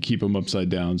 because you keep them upside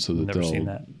down so that Never seen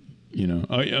that.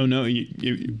 Oh no,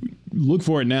 you look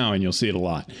for it now and you'll see it a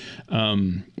lot.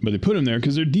 But they put them there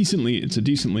because it's a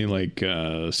decently like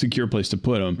secure place to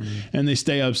put them, and they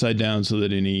stay upside down so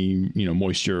that any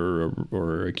moisture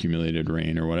or accumulated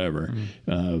rain or whatever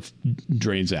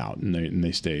drains out, and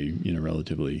they stay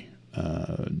relatively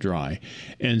dry.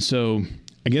 And so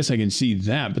I guess I can see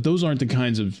that, but those aren't the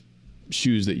kinds of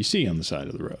shoes that you see on the side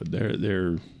of the road.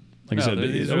 They're like I said,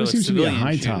 it always seems to be a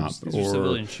high top or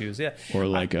civilian shoes, or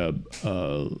like a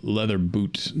leather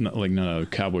boot, not a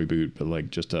cowboy boot, but like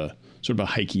just a sort of a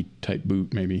hikey type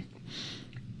boot, maybe.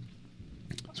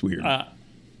 It's weird.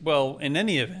 Well, in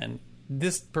any event,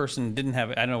 this person didn't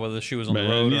have. I don't know whether the shoe was on the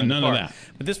road or in the car, of that.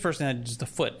 But this person had just a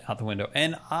foot out the window,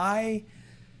 and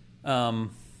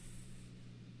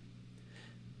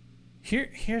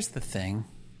here's the thing.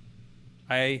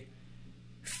 I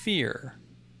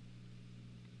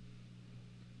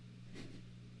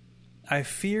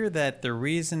fear that the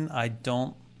reason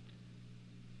that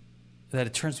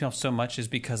it turns me off so much is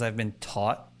because I've been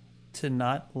taught to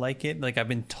not like it. Like I've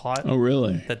been taught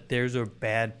that there's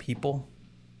bad people.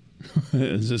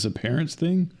 Is this a parents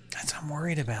thing? That's what I'm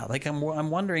worried about. Like I'm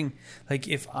wondering, like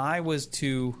if I was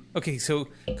to, so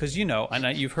because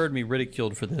and you've heard me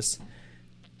ridiculed for this.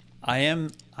 I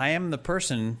am the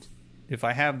person, if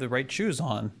I have the right shoes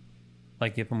on,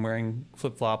 like if I'm wearing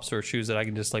flip-flops or shoes that I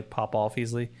can just like pop off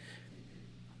easily,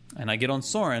 and I get on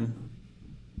Soren.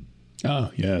 Oh,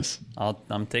 yes.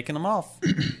 I'm taking them off.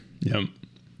 Yep.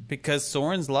 Because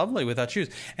Soren's lovely without shoes.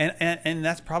 And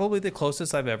that's probably the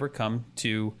closest I've ever come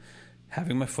to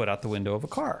having my foot out the window of a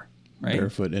car. Right?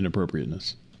 Barefoot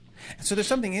inappropriateness. And so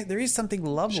there is something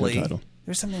lovely. Show title.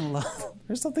 There's something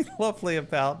lovely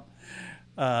about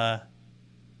the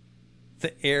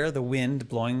air, the wind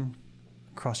blowing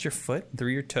across your foot,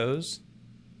 through your toes.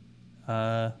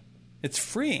 It's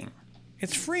freeing.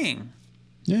 It's freeing.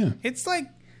 Yeah. It's like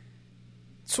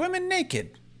swimming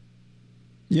naked.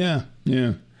 Yeah,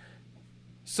 yeah.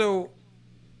 So,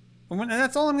 and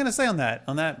that's all I'm going to say on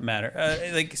that matter.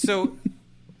 I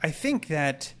think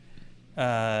that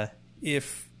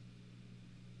if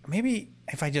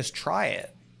I just try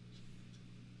it,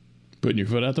 putting your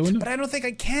foot out the window, but I don't think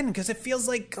I can, because it feels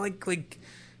like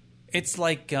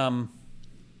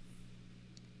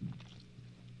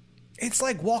it's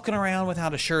like walking around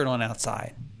without a shirt on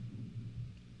outside.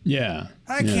 Yeah.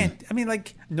 I can't. I mean,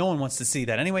 like, no one wants to see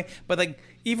that anyway. But like,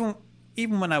 even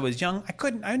when I was young, I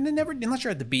couldn't. I never, unless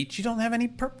you're at the beach, you don't have any.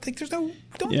 There's no.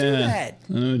 Don't do that.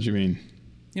 I know what you mean.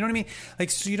 You know what I mean? Like,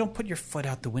 so you don't put your foot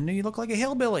out the window. You look like a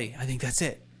hillbilly. I think that's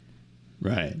it.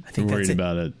 Right. I think worried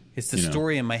about it. It's the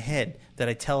story in my head that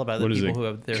I tell about the people who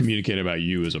have their communicate about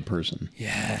you as a person.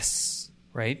 Yes.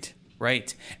 Right.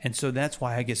 And so that's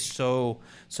why I get so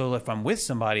if I'm with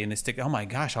somebody and they stick, oh my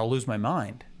gosh, I'll lose my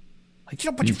mind. Like, you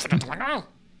don't put your foot out the window.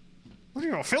 What are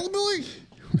you, a hillbilly?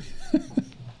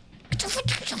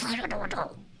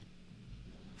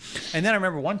 And then I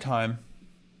remember one time,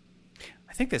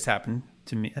 I think this happened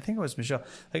to me. I think it was Michelle.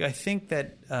 Like, I think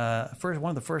that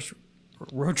one of the first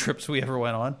road trips we ever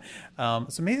went on.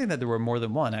 It's amazing that there were more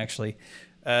than one, actually.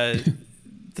 The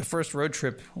first road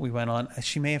trip we went on,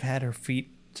 she may have had her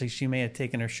feet So she may have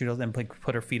taken her shoes and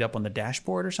put her feet up on the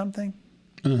dashboard or something.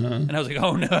 And I was like,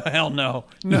 oh, no, hell no.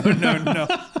 No.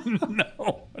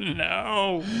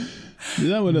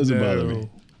 That one doesn't bother me.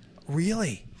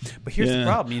 Really? But here's the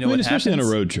problem. You know what especially happens?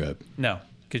 on a road trip. No,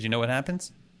 because you know what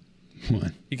happens?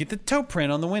 What? You get the toe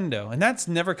print on the window, and that's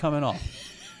never coming off.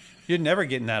 You're never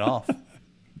getting that off.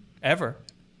 Ever.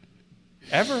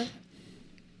 And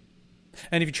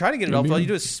if you try to get it off, all you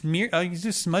do is smear. You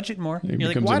just smudge it more. It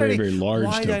You're like, why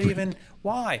did I even?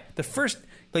 Why? The first,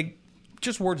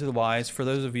 just word to the wise for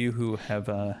those of you who have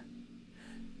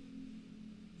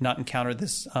not encountered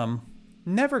this.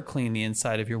 Never clean the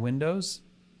inside of your windows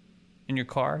in your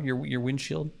car, your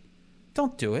windshield.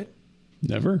 Don't do it.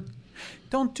 Never.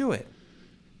 Don't do it.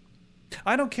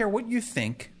 I don't care what you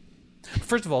think.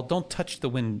 First of all, don't touch the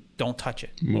wind. Don't touch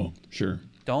it. Well, sure.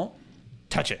 Don't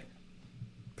touch it.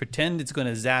 Pretend it's going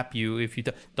to zap you if you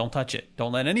don't touch it.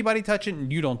 Don't let anybody touch it,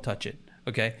 and you don't touch it.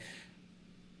 Okay.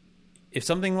 If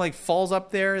something falls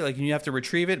up there, and you have to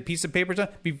retrieve it, a piece of paper's on,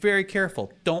 be very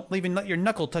careful. Don't even let your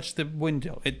knuckle touch the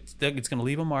window. It's going to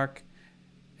leave a mark,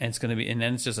 and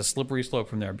then it's just a slippery slope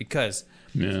from there. Because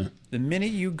the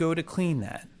minute you go to clean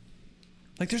that,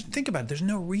 think about it. There's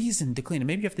no reason to clean it.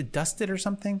 Maybe you have to dust it or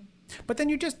something, but then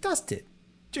you just dust it.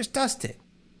 Just dust it.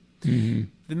 Mm-hmm.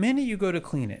 The minute you go to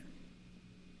clean it,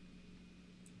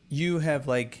 you have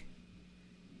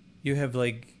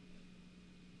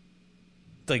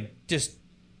just,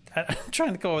 I'm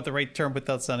trying to come up with the right term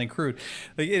without sounding crude.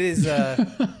 It is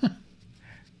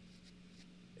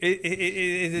it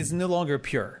is no longer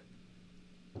pure.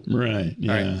 Right.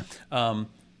 Yeah. Right.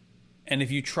 And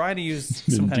if you try to use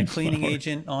some kind of cleaning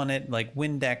agent on it, like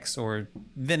Windex or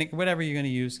vinegar, whatever you're going to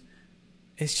use,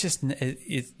 it's just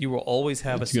you will always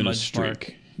have a smudge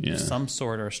mark, some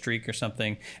sort, or a streak or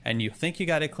something, and you think you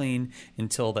got it clean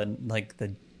until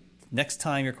the next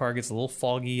time your car gets a little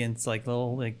foggy and it's you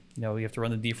have to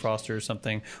run the defroster or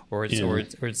something, or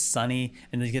it's sunny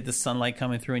and then you get the sunlight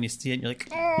coming through and you see it and you're like,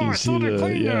 oh, you see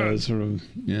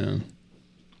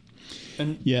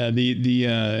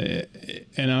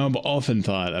and I've often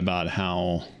thought about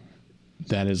how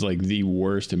that is the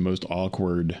worst and most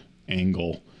awkward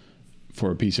angle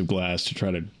for a piece of glass to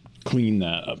try to clean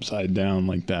that upside down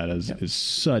like that is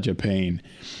such a pain.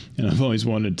 And I've always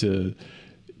wanted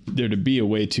there to be a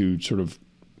way to sort of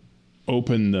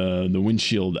open the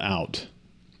windshield out,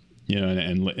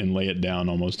 and lay it down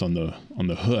almost on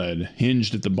the hood,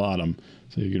 hinged at the bottom,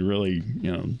 so you could really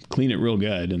clean it real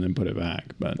good and then put it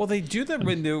back. But they do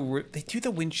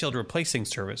the windshield replacing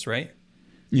service, right?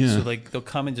 Yeah. So they'll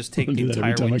come and just take the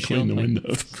entire windshield. I clean the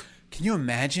windows. Can you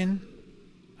imagine?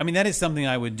 I mean, that is something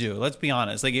I would do. Let's be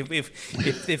honest. If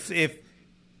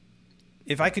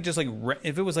I could just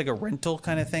if it was a rental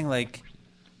kind of thing,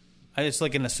 it's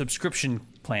in a subscription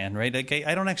plan, right?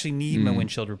 I don't actually need my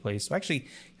windshield replaced. Actually,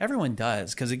 everyone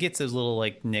does, because it gets those little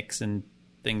nicks and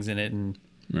things in it, and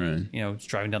right. It's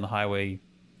driving down the highway,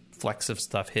 flecks of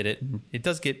stuff hit it, and it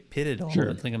does get pitted. Sure.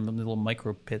 I think little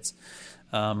micro pits.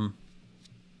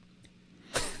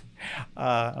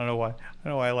 I don't know why. I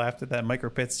don't know why I laughed at that. Micro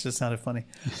pits just sounded funny.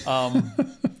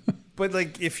 But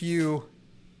if you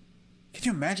can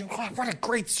you imagine? Oh, what a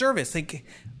great service!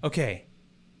 Okay.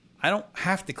 I don't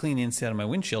have to clean the inside of my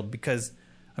windshield because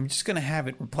I'm just going to have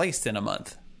it replaced in a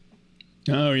month.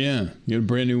 Oh, yeah. You have a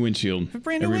brand new windshield. A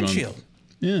brand new windshield. Month.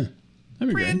 Yeah.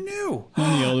 That'd be brand great. New.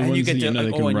 And you get to,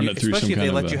 especially if they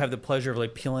let you have the pleasure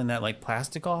of peeling that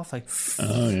plastic off. Oh,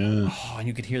 yeah. Oh, and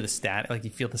you could hear the static.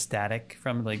 You feel the static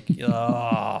from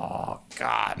oh,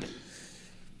 God.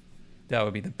 That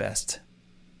would be the best.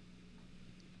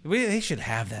 They should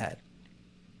have that.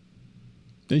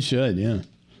 They should, yeah.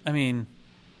 I mean,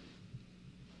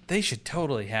 they should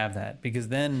totally have that, because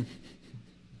then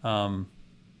I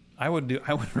would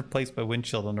replace my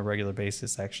windshield on a regular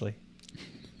basis, actually.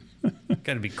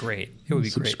 Got to be great. It would be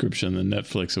great. Subscription, the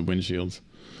Netflix of windshields.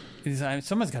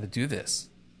 Someone's got to do this.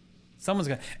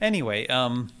 Anyway,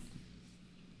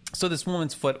 so this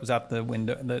woman's foot was out the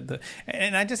window,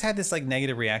 and I just had this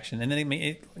negative reaction, and then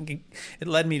it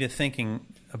led me to think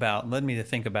about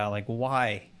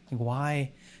why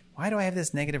do I have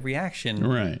this negative reaction?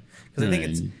 Right. Because I think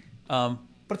it's,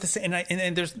 but at the same,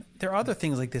 and there are other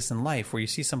things like this in life where you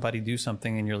see somebody do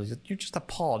something and you're just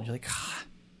appalled. You're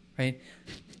right?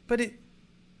 But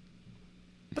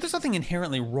there's nothing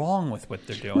inherently wrong with what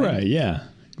they're doing. Right. Yeah.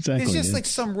 Exactly. It's just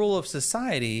some rule of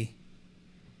society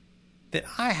that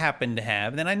I happen to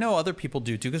have, and then I know other people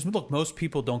do too. Because look, most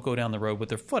people don't go down the road with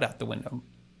their foot out the window.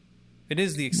 It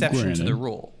is the exception to the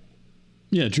rule.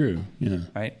 Yeah. True. Yeah.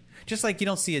 Right. Just like you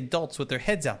don't see adults with their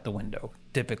heads out the window,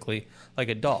 typically, like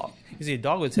a dog. You see a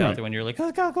dog with its head out the window, you're like,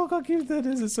 oh, God, how cute that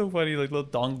is. It's so funny. Like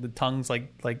the tongue's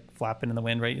like flapping in the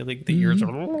wind, right? Like the ears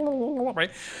are,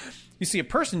 right? You see a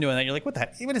person doing that, you're like, what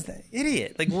is that?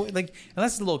 Idiot. Like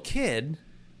unless it's a little kid,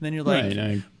 then you're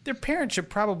like, their parents should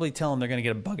probably tell them they're going to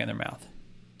get a bug in their mouth.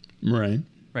 Right.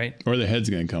 Right. Or the head's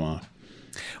going to come off.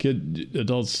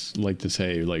 Adults like to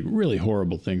say like really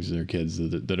horrible things to their kids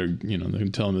that are, they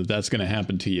can tell them that's going to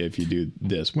happen to you if you do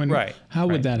this. How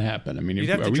would that happen? I mean, are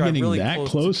we getting really that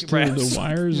close to the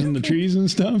wires and the trees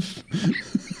and stuff?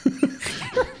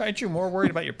 Aren't you more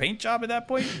worried about your paint job at that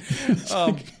point? What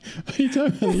are you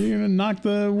talking about? You're going to knock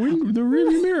the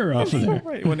rearview mirror off of there.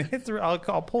 Right. When it hits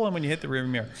I'll pull in when you hit the rearview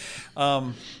mirror.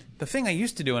 The thing I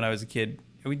used to do when I was a kid,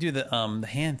 we do the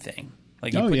hand thing.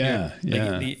 Like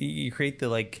you create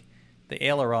the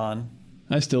aileron.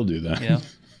 I still do that. Yeah.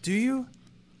 Do you?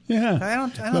 Yeah. I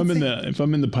don't if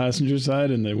I'm in the passenger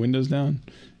side and the window's down.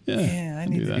 Yeah. I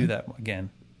need to do that again.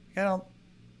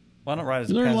 Why don't ride as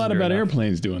a passenger? You learn a lot about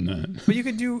airplanes doing that. But you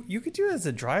could do it as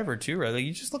a driver too, right? Like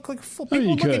you just look like full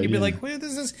people look at you, be like, why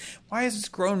is this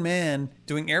grown man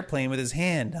doing airplane with his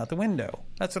hand out the window?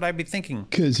 That's what I'd be thinking.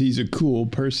 Because he's a cool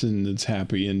person that's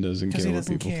happy and doesn't care what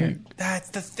people think. That's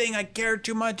the thing. I care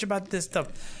too much about this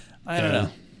stuff. I don't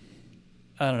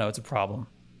know. It's a problem.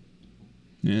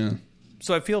 Yeah.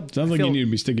 So sounds like you need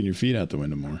to be sticking your feet out the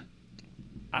window more.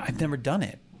 I've never done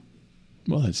it.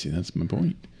 Well, that's my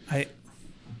point.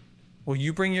 Well,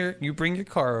 you bring your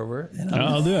car over, and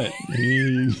I'll do it.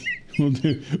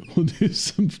 We'll do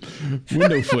some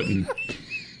window footing.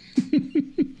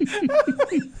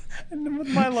 And then with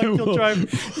my luck, you'll drive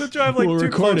like too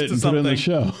close to something. Put it in the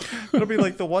show. It'll be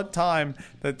like the one time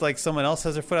that like someone else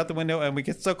has their foot out the window, and we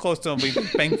get so close to them, we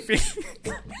bang feet.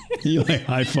 You like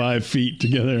high five feet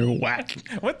together and whack.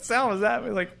 What sound is that?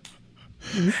 Like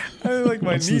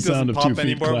my knee doesn't pop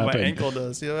anymore, but my ankle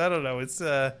does. I don't know. It's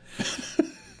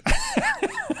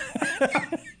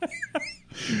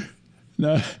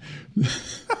No,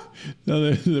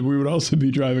 we would also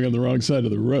be driving on the wrong side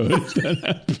of the road if that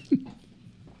happened.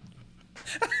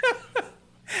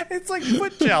 It's like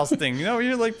foot jousting.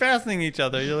 You're like passing each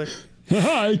other. You're like,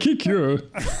 I kick you.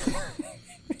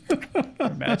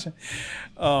 Imagine.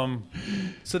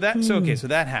 So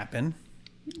that happened.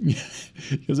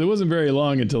 Because it wasn't very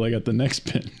long until I got the next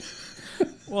pin.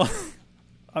 Well,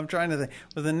 I'm trying to think.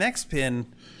 Well, the next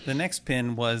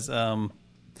pin was,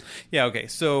 okay.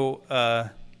 So,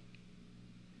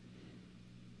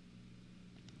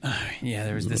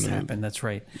 there was this happened. That's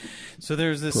right. So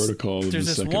there's this protocol.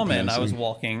 There's this woman I was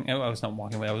walking. I was not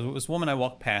walking, but it was a woman I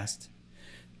walked past.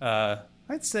 I'd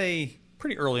say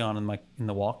pretty early on in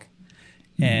the walk,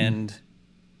 and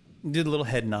did a little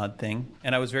head nod thing.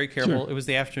 And I was very careful. Sure. It was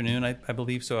the afternoon, I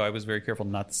believe, so I was very careful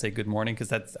not to say good morning, because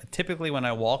that's typically when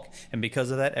I walk, and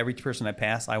because of that, every person I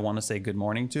pass, I want to say good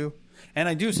morning to, and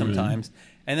I do sometimes.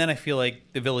 And then I feel like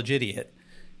the village idiot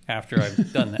after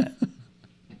I've done that.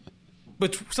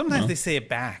 But sometimes they say it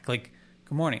back, like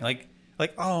 "Good morning," like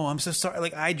 "Oh, I'm so sorry."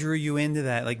 Like I drew you into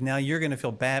that. Like now you're gonna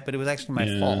feel bad, but it was actually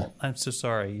my fault. I'm so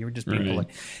sorry. You were just being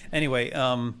polite. Anyway,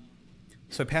 so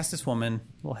I passed this woman,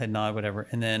 little head nod, whatever,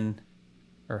 and then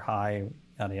or hi,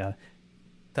 yada yada.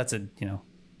 That's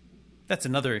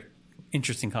another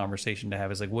interesting conversation to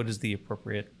have. Is like, what is the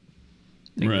appropriate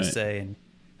thing to say, and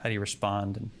how do you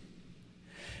respond?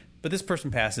 But this person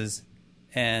passes,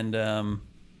 and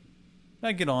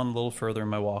I get on a little further in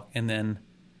my walk, and then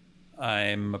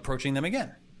I'm approaching them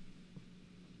again.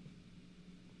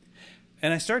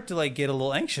 And I start to get a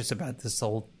little anxious about this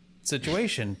whole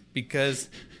situation, because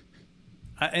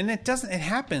it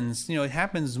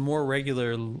happens more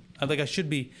regular. Like I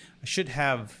should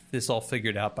have this all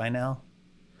figured out by now,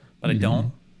 but I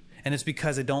don't. And it's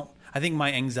because I think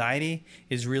my anxiety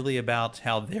is really about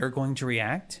how they're going to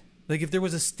react. Like if there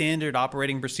was a standard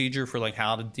operating procedure for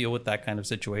how to deal with that kind of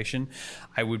situation,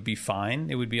 I would be fine.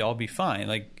 It would all be fine.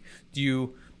 But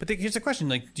here's the question.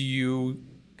 Do you,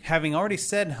 having already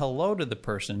said hello to the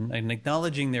person and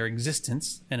acknowledging their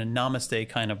existence in a namaste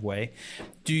kind of way,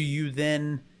 do you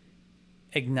then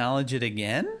acknowledge it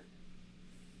again?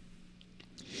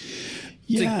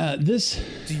 Yeah, this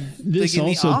in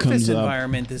also the office comes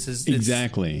environment. Up, this is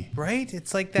exactly right.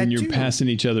 It's like that when you're passing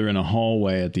each other in a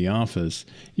hallway at the office.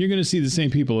 You're going to see the same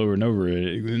people over and over.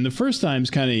 And the first time's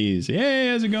kind of easy. Hey,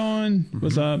 how's it going?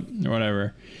 What's up? Or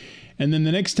whatever. And then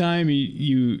the next time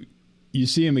you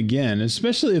see him again,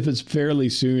 especially if it's fairly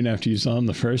soon after you saw him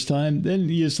the first time, then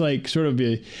you just you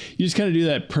just kind of do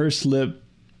that pursed lip.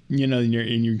 And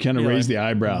you kind of raise the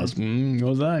eyebrows.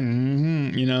 What's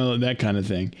that? That kind of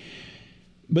thing.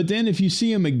 But then if you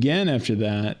see him again after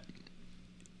that,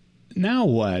 now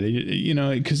what? You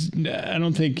know, because I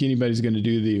don't think anybody's going to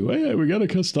do the, hey, we got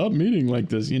to stop meeting like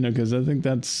this, you know, because I think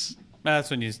that's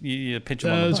when you pinch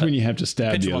them on the butt. That's when you have to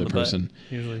stab the other person.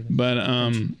 Usually. But,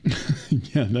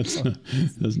 yeah,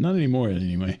 that's not anymore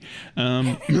anyway.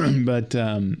 But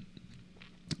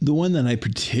the one that I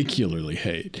particularly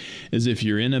hate is if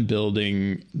you're in a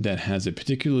building that has a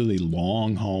particularly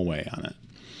long hallway on it.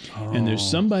 And there's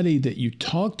somebody that you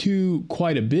talk to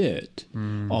quite a bit,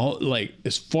 all like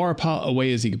as far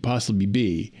away as he could possibly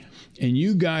be, and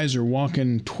you guys are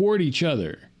walking toward each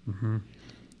other,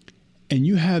 and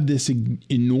you have this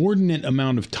inordinate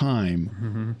amount of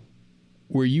time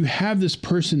where you have this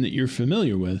person that you're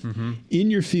familiar with in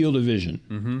your field of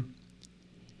vision.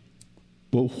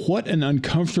 But what an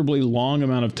uncomfortably long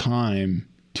amount of time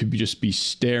to just be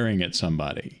staring at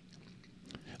somebody.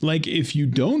 Like, if you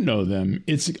don't know them,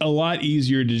 it's a lot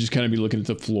easier to just kind of be looking at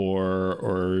the floor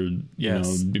or, you know,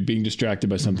 being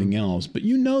distracted by something else. But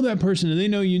you know that person and they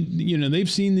know you know, they've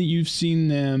seen that you've seen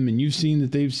them and you've seen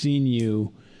that they've seen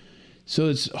you. So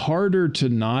it's harder to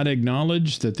not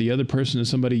acknowledge that the other person is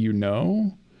somebody you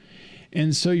know.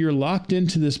 And so you're locked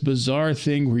into this bizarre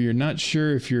thing where you're not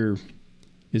sure if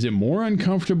is it more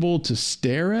uncomfortable to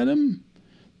stare at him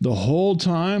the whole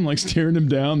time, like staring him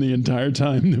down the entire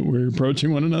time that we're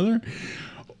approaching one another?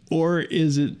 Or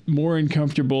is it more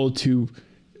uncomfortable to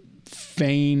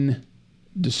feign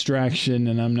distraction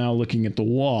and I'm now looking at the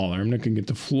wall or I'm looking at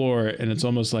the floor and it's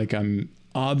almost like I'm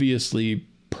obviously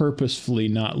purposefully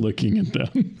not looking at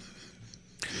them?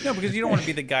 No, because you don't want to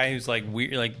be the guy who's like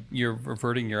weird, like you're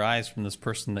averting your eyes from this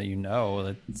person that you know.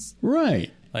 That's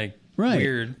right. Like right.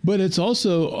 Weird. But it's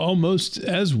also almost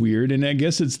as weird, and I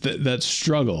guess it's that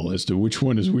struggle as to which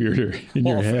one is weirder in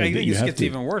your head. I think it gets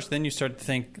even worse. Then you start to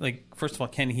think, like, first of all,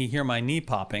 can he hear my knee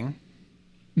popping?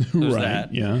 There's right.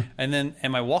 that. Yeah. And then,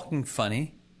 am I walking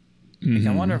funny? Like,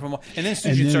 I wonder if I'm. And then as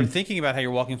soon as you start thinking about how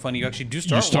you're walking funny, you actually do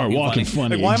start walking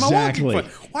funny. Like, why am I walking funny?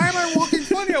 Why am I walking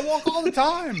funny? I walk all the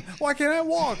time. Why can't I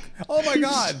walk? Oh my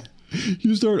God.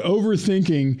 You start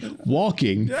overthinking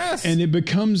walking. Yes. And it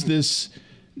becomes this.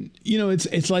 You know,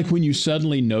 it's like when you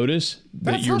suddenly notice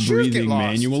that you're breathing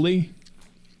manually.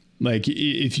 Like,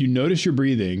 if you notice you're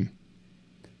breathing,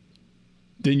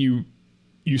 then you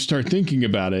start thinking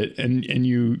about it, and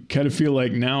you kind of feel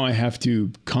like, now I have to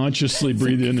consciously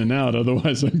breathe in and out,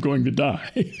 otherwise I'm going to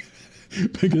die.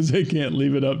 Because I can't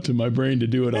leave it up to my brain to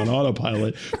do it on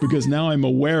autopilot, because now I'm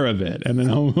aware of it. And then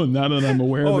now that I'm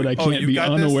aware of it, I can't be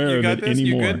unaware of it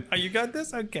anymore. You got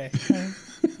this? Okay.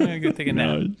 I'm going to go take a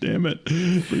nap. No, damn it.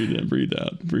 Breathe in, breathe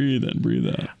out. Breathe in, breathe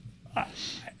out.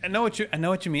 I know what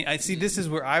you mean. I see. This is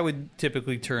where I would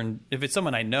typically turn. If it's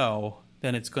someone I know,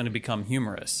 then it's going to become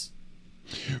humorous.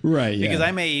 Right. Yeah. Because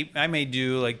I may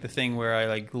do like the thing where I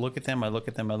like look at them, I look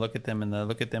at them,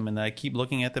 and I keep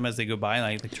looking at them as they go by, and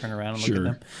I like turn around and look at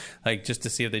them, like just to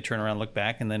see if they turn around and look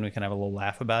back, and then we can have a little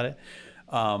laugh about it.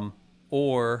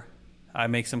 Or I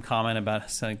make some comment about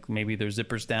like maybe their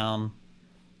zippers down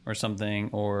or something,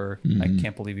 or I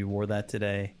can't believe you wore that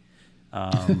today.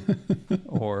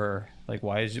 Or like,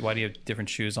 why do you have different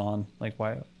shoes on? Like,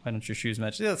 why don't your shoes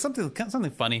match? Yeah,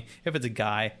 something funny. If it's a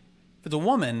guy, if it's a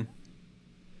woman,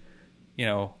 you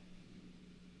know,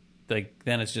 like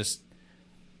then it's just,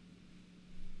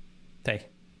 hey,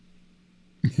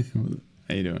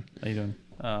 how you doing? I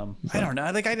don't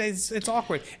know. Like, it's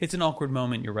awkward. It's an awkward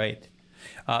moment. You're right.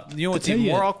 You know what's even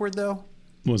more awkward though?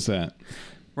 What's that?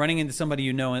 Running into somebody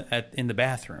you know in the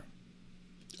bathroom.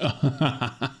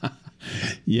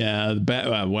 Yeah.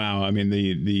 Wow. I mean,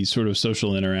 the sort of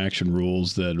social interaction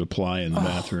rules that apply in the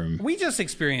bathroom. We just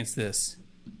experienced this.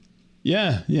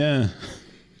 Yeah. Yeah.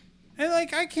 And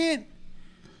like, I can't.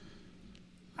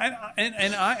 I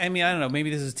mean, I don't know.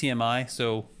 Maybe this is TMI,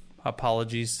 so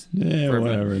apologies. Yeah,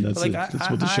 whatever. That's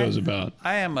what the show's about.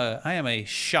 I am a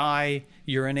shy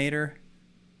urinator.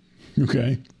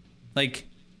 Okay. Like,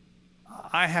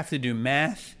 I have to do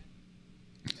math.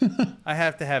 I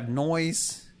have to have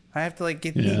noise. I have to like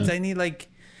get things. I need like,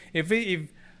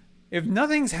 if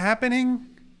nothing's happening,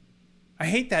 I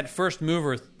hate that first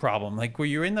mover problem. Like where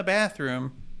you're in the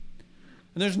bathroom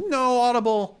and there's no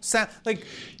audible sound. Like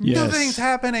nothing's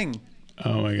happening.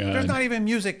 Oh my God. There's not even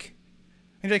music.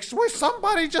 And you're like, will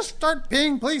somebody just start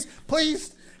peeing, please,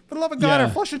 please, for the love of God, or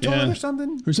flush a toilet or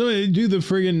something. Or somebody do the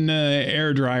friggin'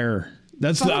 air dryer.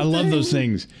 I love those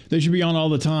things. They should be on all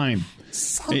the time.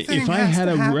 If I had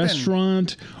a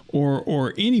restaurant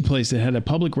or any place that had a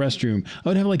public restroom, I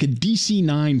would have like a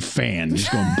DC-9 fan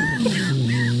just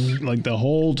going like the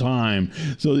whole time,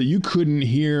 so that you couldn't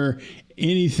hear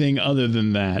anything other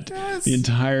than that the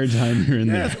entire time you're in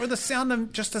there. Or the sound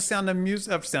of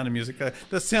music,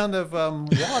 the sound of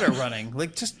water running.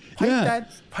 Like just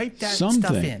pipe that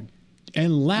stuff in.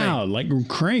 And loud, like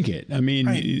crank it. I mean,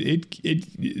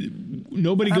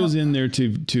 nobody goes in there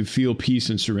to feel peace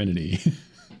and serenity.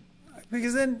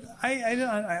 Because then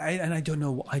I don't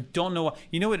know.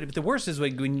 You know what? The worst is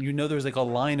like when you know there's like a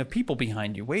line of people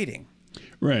behind you waiting.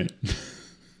 Right.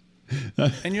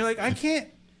 And you're like, I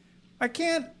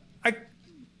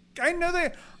know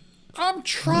that I'm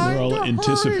trying. They're all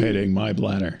anticipating my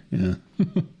bladder. Yeah.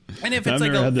 And if it's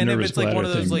like one of those if it's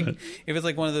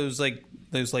like one of those like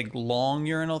those like long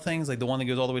urinal things, like the one that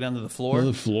goes all the way down to the floor. Oh,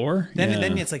 the floor?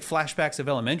 Then it's like flashbacks of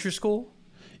elementary school.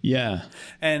 Yeah.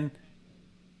 And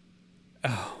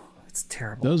it's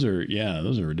terrible. Those are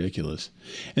ridiculous.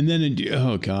 And then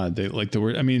oh god, they like the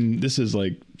word. I mean, this is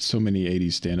like so many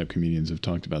 80s stand-up comedians have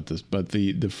talked about this, but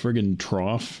the friggin'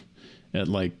 trough at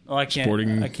like sporting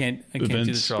events do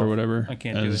the trough or whatever. I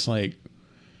can't do it. It's like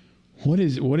what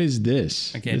is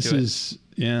this? I can't do it. This is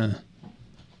No,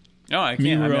 I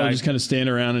can't. We're all just kind of stand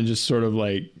around and just sort of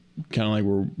like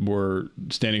we're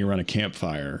standing around a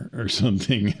campfire or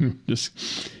something and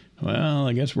just well,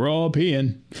 I guess we're all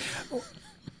peeing.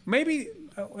 Maybe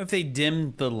if they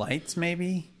dim the lights,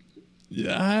 maybe.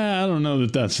 I don't know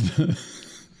that's the.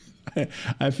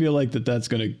 I feel like that's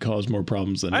going to cause more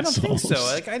problems than it solves. I don't think so.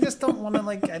 Like, I just don't want to.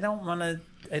 Like, I don't know.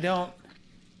 I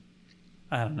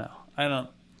don't know.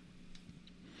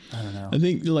 I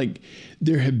think like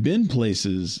there have been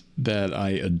places that I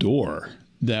adore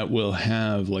that will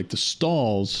have like the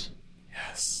stalls.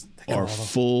 Yes. Are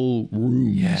full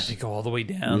rooms. Yeah, they go all the way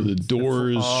down. Where the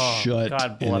doors shut.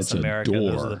 God bless America.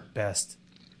 Those are the best.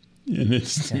 And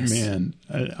it's, man,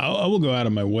 I will go out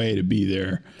of my way to be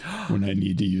there when I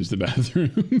need to use the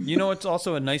bathroom. You know what's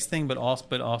also a nice thing, but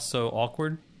also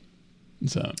awkward?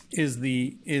 What's that? Is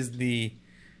the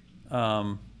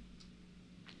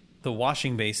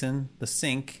washing basin, the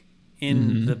sink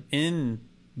in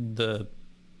the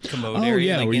commode area. Oh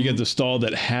yeah, like where you get the stall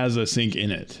that has a sink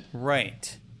in it.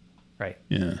 Right.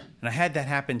 Yeah. And I had that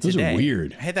happen today. Those are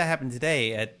weird. I had that happen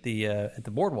today at the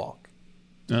boardwalk.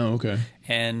 Oh, okay.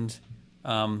 And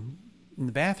in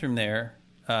the bathroom there,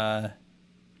 it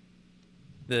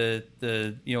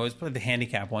was probably the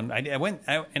handicap one. I went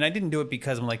and I didn't do it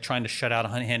because I'm like trying to shut out a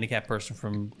handicapped person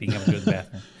from being able to go to the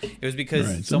bathroom. It was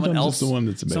because someone else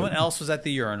was at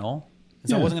the urinal.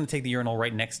 So I wasn't going to take the urinal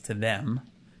right next to them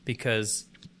because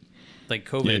like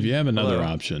COVID. Yeah, if you have another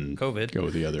option, COVID, go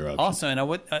with the other option. Also, and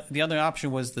the other option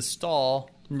was the stall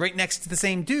right next to the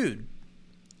same dude.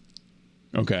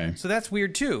 Okay. So that's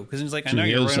weird too, because it's like I know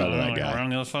you're right on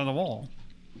the other side of the wall.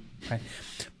 Right.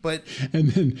 But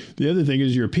and then the other thing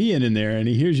is you're peeing in there, and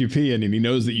he hears you peeing, and he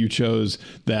knows that you chose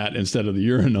that instead of the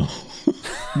urinal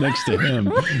next to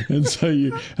him, and so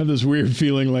you have this weird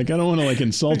feeling like I don't want to like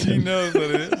insult him. He knows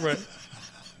that it is right.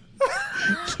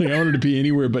 It's like I wanted to pee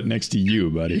anywhere but next to you,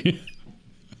 buddy.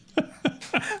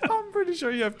 I'm pretty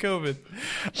sure you have COVID.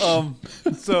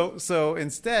 So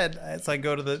instead, it's like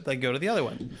go to the other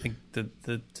one, like to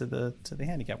the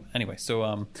handicap one. Anyway,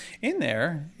 so in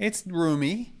there it's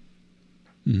roomy,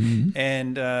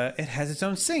 and it has its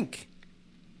own sink,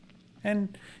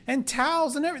 and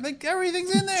towels and everything. Like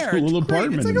everything's in there. It's a little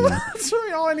apartment. It's like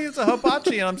sorry, all I need is a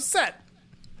hibachi and I'm set.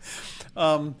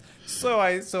 So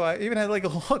I even had like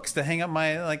hooks to hang up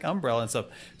my like umbrella and stuff.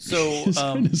 So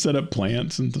trying to set up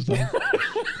plants and stuff.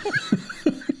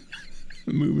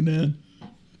 Moving in.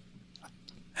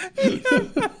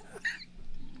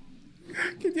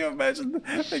 Can you imagine?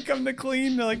 They come to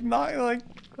clean. They're like, not like,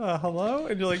 hello,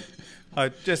 and you're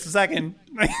like, just a second.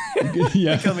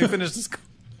 Yeah. Let me finish this.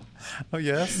 Oh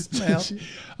yes.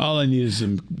 All I need is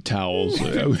some towels.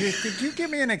 Could you give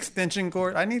me an extension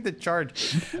cord? I need the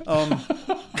charge.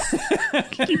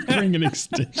 Can you bring an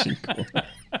extension cord?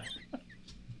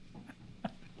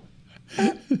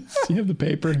 Do you have the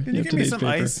paper? Can you give me some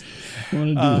paper? Ice? I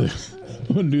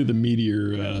want to do the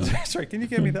meteor. Sorry, can you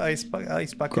give me the ice bucket?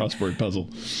 Crossword puzzle.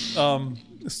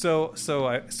 So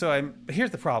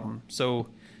here's the problem. So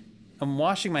I'm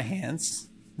washing my hands.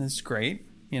 That's great.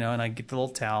 And I get the little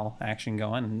towel action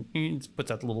going, and he just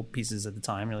puts out the little pieces at the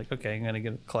time. You're like, okay, I'm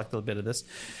gonna collect a little bit of this.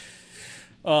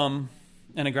 And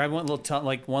I grab one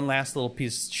little one last little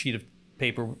sheet of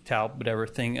paper, towel, whatever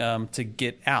thing, to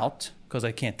get out because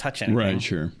I can't touch anything. Right,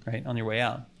 sure. Right on your way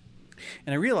out,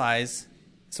 and I realize,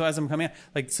 so as I'm coming out,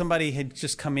 like somebody had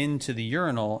just come into the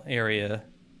urinal area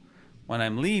when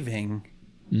I'm leaving,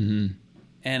 and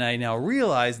I now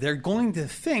realize they're going to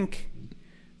think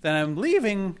that I'm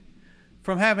leaving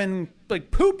from having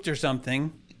like pooped or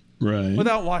something, right,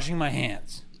 without washing my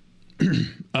hands.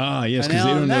 Yes, because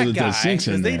they don't know that there's sinks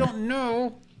in there. They don't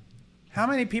know how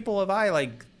many people have I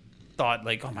like thought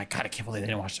like, oh my God, I can't believe they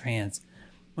didn't wash their hands.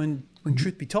 When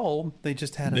truth be told, they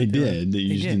just had. They did.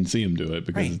 You just didn't see them do it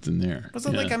because it's in there. But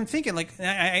so like I'm thinking like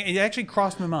it actually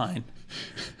crossed my mind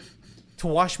to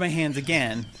wash my hands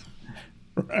again,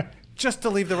 just to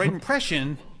leave the right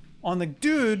impression on the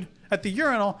dude at the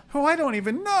urinal who I don't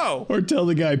even know. Or tell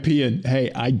the guy peeing, hey,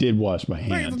 I did wash my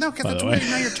hands. No, because that's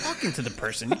now you're talking to the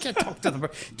person. You can't talk to you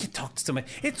can't talk to somebody.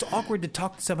 It's awkward to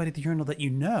talk to somebody at the urinal that you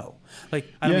know.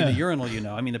 Like I don't mean the urinal you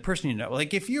know. I mean the person you know.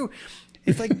 Like if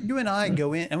like you and I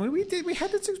go in and we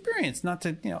had this experience, not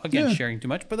to sharing too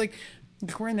much, but like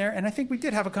we're in there and I think we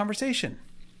did have a conversation.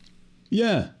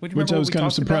 Yeah, which I was kind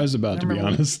of surprised about to be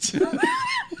honest.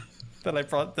 That I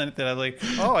brought that I was like,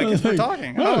 oh, I guess we're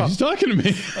talking. Oh, he's talking to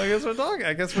me. I guess we're talking.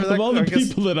 I guess we're that. Of all the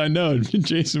people that I know,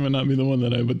 Jason would not be the one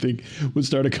that I would think would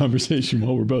start a conversation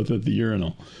while we're both at the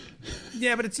urinal.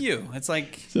 Yeah, but it's you. It's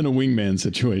like it's in a wingman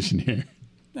situation here.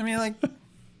 I mean, like,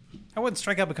 I wouldn't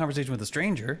strike up a conversation with a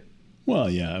stranger. Well,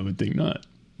 yeah, I would think not.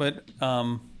 But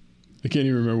I can't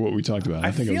even remember what we talked about.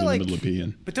 I think I was in the middle of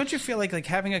peeing. But don't you feel like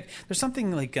having there's something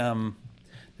like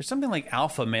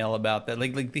alpha male about that,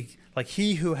 like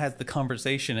he who has the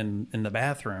conversation in the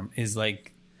bathroom is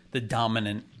like the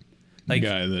dominant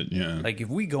guy that like if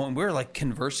we go and we're like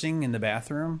conversing in the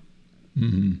bathroom,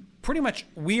 pretty much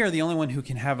we are the only one who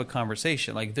can have a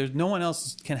conversation. Like there's no one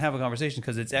else can have a conversation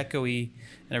because it's echoey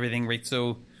and everything, right?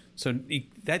 So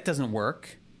that doesn't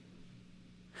work.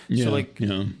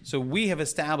 So we have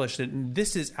established that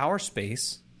this is our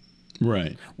space.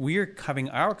 Right. We're having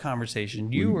our conversation.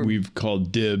 We've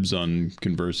called dibs on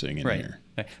conversing in here.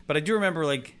 Right. But I do remember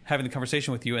like having the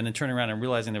conversation with you and then turning around and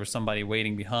realizing there was somebody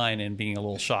waiting behind and being a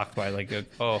little shocked by like,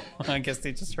 oh, I guess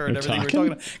they just heard everything we were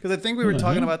talking about. Because I think we were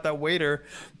talking about that waiter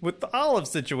with the olive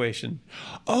situation.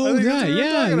 Oh,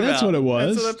 yeah. That's what it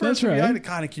was. So that's right.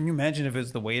 God, can you imagine if it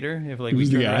was the waiter? If like we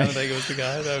turned around and it was the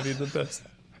guy, that would be the best.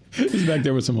 He's back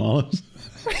there with some olives.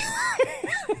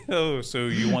 Oh, so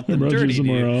you want them dirty? Some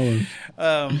more olives.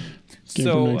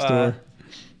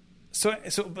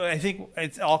 So but I think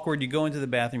it's awkward. You go into the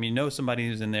bathroom, you know somebody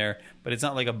who's in there, but it's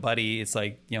not like a buddy. It's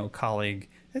like colleague.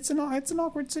 It's an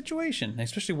awkward situation,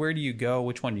 especially where do you go?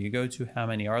 Which one do you go to? How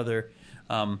many are there?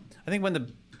 I think one of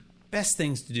the best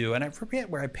things to do, and I forget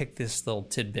where I picked this little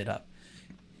tidbit up,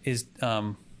 is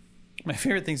my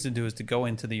favorite things to do is to go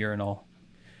into the urinal.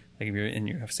 Like if you're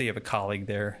in say you have a colleague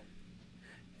there,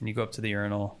 and you go up to the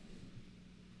urinal,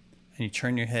 and you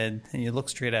turn your head and you look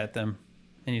straight at them,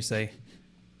 and you say,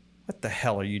 "What the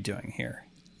hell are you doing here?"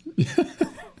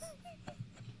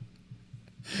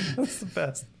 That's the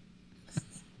best.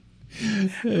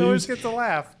 You always get to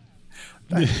laugh,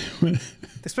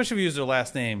 especially if you use their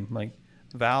last name, like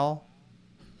Val.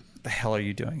 What the hell are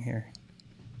you doing here?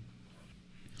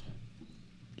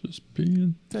 Just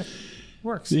being. That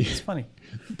works. It's funny.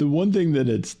 The one thing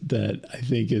that I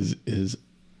think is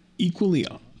equally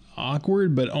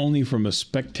awkward, but only from a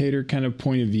spectator kind of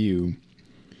point of view,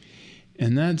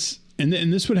 and that's and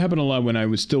this would happen a lot when I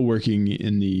was still working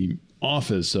in the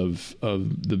office of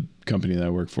the company that I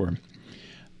work for,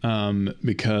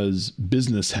 because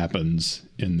business happens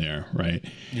in there, right?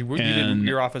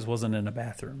 Your office wasn't in a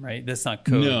bathroom, right? That's not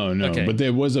code. No, okay. But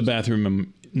there was a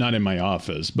bathroom, not in my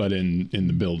office, but in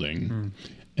the building.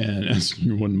 And as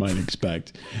one might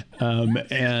expect,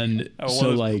 and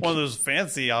so like one of those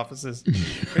fancy offices,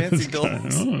 fancy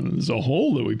buildings. There's a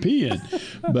hole that we pee in,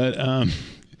 but and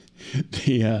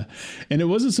it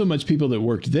wasn't so much people that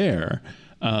worked there,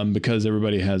 because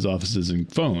everybody has offices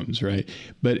and phones, right?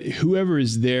 But whoever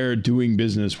is there doing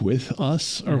business with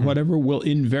us or whatever will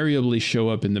invariably show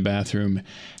up in the bathroom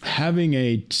having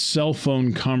a cell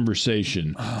phone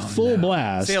conversation, full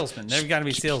blast. Salesman. They've got to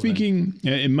be salesmen. Speaking,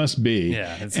 it must be.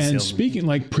 Yeah, it's and speaking,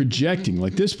 like projecting,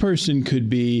 like this person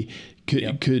could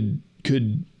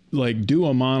like do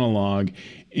a monologue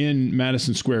in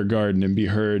Madison Square Garden and be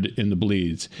heard in the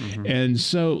Bleeds. And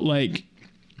so like,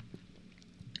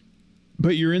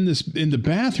 but you're in the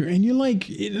bathroom and you're like,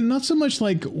 not so much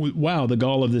like, wow, the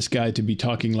gall of this guy to be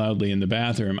talking loudly in the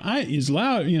bathroom. Is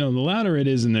loud, the louder it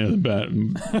is in there,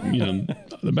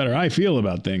 the better I feel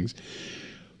about things.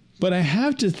 But I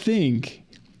have to think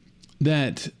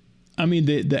that, I mean,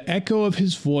 the echo of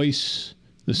his voice,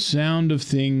 the sound of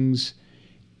things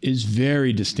is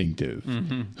very distinctive.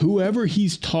 Whoever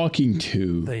he's talking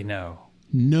to, they knows.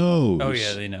 Oh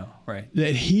yeah, they know, right?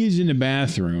 That he's in the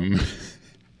bathroom.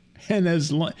 And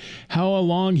how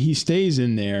long he stays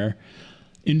in there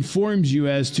informs you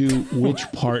as to which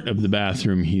part of the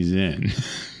bathroom he's in,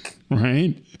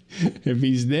 right? if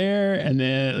he's there, and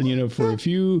then, for a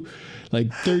few,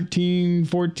 like 13,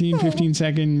 14, 15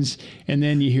 seconds, and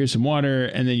then you hear some water,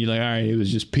 and then you're like, all right, he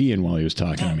was just peeing while he was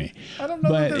talking to me. I don't know.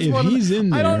 But if he's in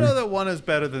there, I don't know that one is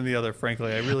better than the other,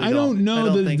 frankly. I don't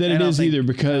know that it is either,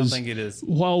 because I don't think it is.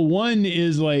 While one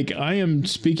is like, I am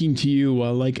speaking to you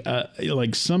while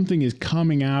like something is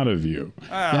coming out of you.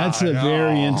 That's a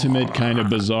very intimate kind of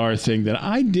bizarre thing that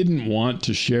I didn't want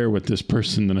to share with this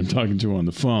person that I'm talking to on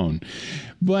the phone.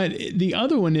 But the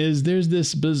other one is, there's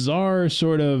this bizarre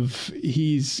sort of,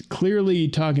 he's clearly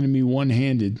talking to me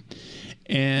one-handed,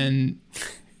 and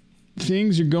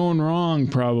things are going wrong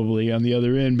probably on the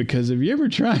other end, because have you ever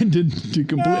tried to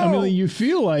complete, no. I mean, you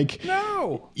feel like,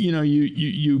 no.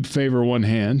 You favor one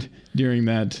hand during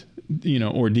that,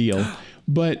 ordeal.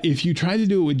 But if you try to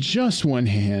do it with just one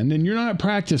hand, and you're not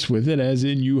practiced with it, as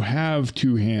in you have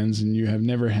two hands and you have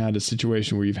never had a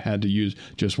situation where you've had to use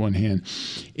just one hand,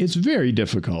 it's very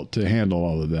difficult to handle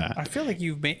all of that. I feel like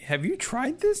have you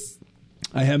tried this?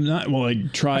 I have not. Well, I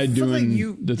tried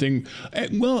doing the thing.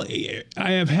 Well,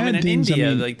 I have had things. In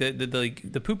India, like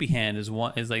the poopy hand is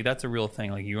like, that's a real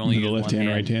thing. Like, you only use the left hand,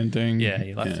 right hand thing. Yeah,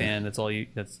 your left hand. That's all you.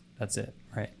 That's it.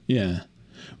 Right. Yeah.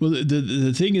 Well,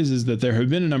 the thing is that there have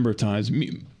been a number of times,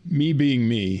 me being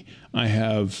me, I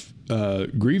have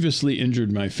grievously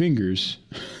injured my fingers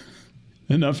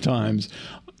enough times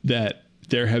that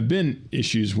there have been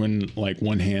issues when, like,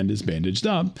 one hand is bandaged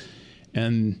up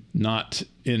and not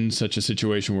in such a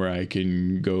situation where I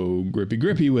can go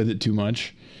grippy with it too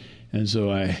much. And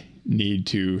so I need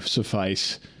to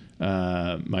suffice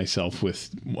myself with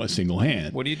a single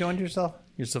hand. What are you doing to yourself?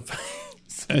 You're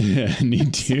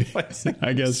need to,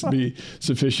 I guess, be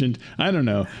sufficient. I don't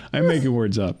know. I'm making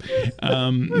words up.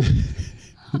 The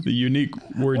unique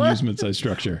word usements I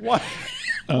structure.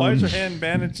 Why is your hand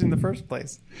bandaged in the first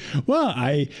place? Well,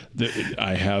 I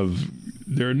have.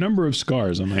 There are a number of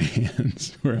scars on my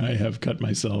hands where I have cut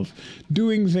myself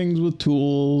doing things with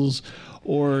tools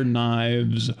or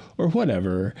knives or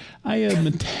whatever. I am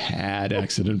a tad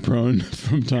accident prone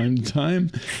from time to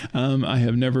time. I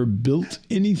have never built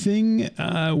anything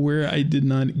where I did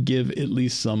not give at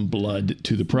least some blood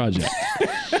to the project.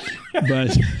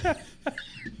 But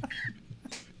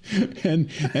and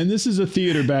this is a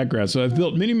theater background, so I've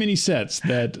built many sets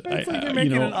that it's like you're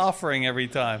making an offering every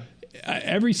time.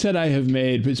 Every set I have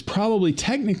made is probably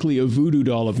technically a voodoo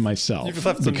doll of myself. You've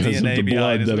left some because DNA of the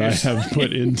blood that I have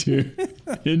put into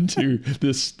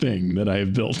this thing that I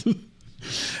have built.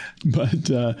 But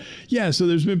so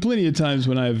there's been plenty of times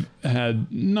when I've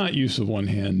had not use of one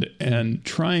hand and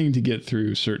trying to get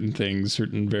through certain things,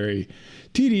 certain very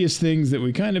tedious things that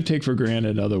we kind of take for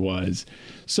granted otherwise,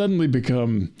 suddenly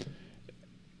become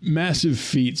massive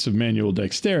feats of manual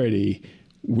dexterity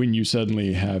when you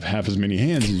suddenly have half as many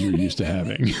hands as you're used to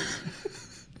having.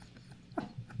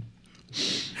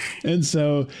 And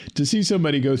so to see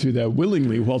somebody go through that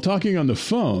willingly while talking on the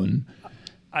phone,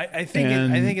 I think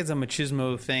it's a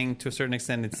machismo thing to a certain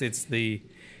extent. It's the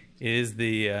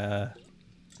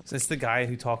guy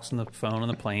who talks on the phone on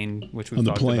the plane, which we've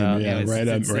talked about. Yeah, right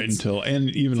until,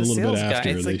 and even a little bit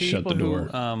after they shut the door.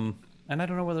 And I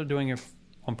don't know whether they're doing it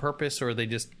on purpose or they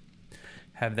just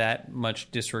have that much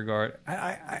disregard.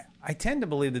 I tend to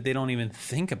believe that they don't even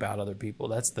think about other people.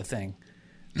 That's the thing.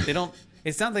 They don't.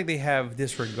 It's not like they have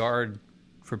disregard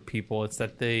for people. It's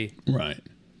that they They're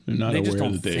not aware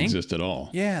that they exist at all.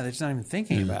 Yeah, they're just not even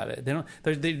thinking about it. They don't.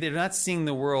 They're not seeing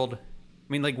the world. I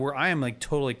mean, like, where I am, like,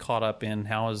 totally caught up in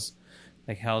how is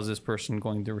this person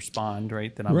going to respond?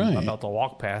 Right, that I'm about to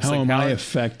walk past. How am I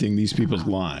affecting these people's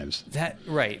lives? That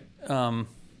right. And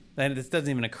this doesn't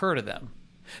even occur to them.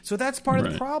 So that's part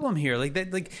of the problem here. Like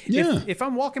that. Like if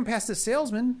I'm walking past a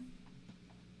salesman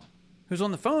who's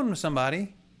on the phone with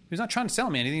somebody, who's not trying to sell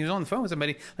me anything, who's on the phone with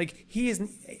somebody, like he's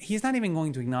not even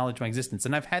going to acknowledge my existence.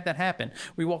 And I've had that happen.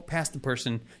 We walk past the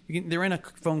person, they're in a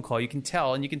phone call, you can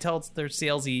tell it's they're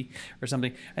salesy or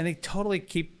something, and they totally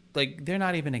keep, like, they're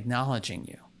not even acknowledging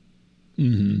you.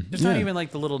 Mm-hmm. There's not even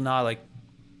like the little nod,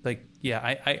 like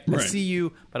I see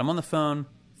you, but I'm on the phone.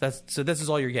 So this is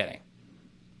all you're getting.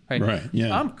 Right.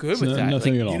 Yeah. I'm good with that.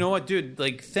 Nothing like, at all. You know what, dude?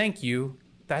 Like, thank you.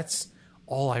 That's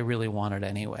all I really wanted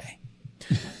anyway.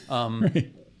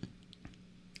 Right.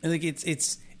 Like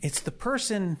it's the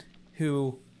person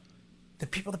who, the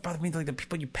people that bother me, like the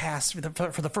people you pass for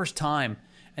the first time,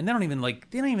 and they don't even try.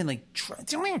 They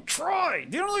don't even try.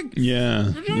 They don't like.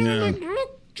 Yeah. Look, you're not even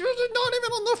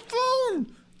on the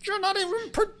phone. You're not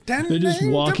even pretending. They're just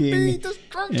walking to be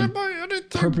distracted by anything.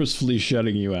 Purposefully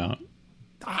shutting you out.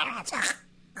 Like,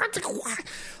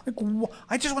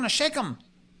 I just want to shake them.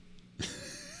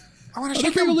 I want to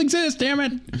shake people exist, damn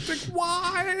it. Like,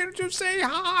 why didn't you say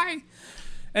hi?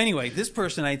 Anyway, this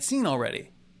person I'd seen already.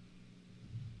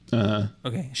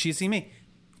 Okay, she'd seen me.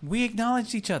 We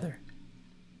acknowledged each other.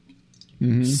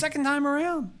 Mm-hmm. Second time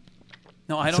around.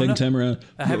 No, I don't know. Second time around.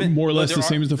 I haven't, more or less the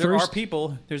same as the first? There are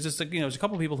people, there's just, there's a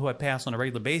couple people who I pass on a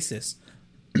regular basis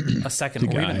a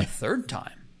second or even a third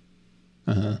time.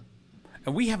 And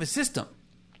we have a system.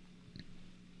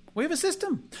 There's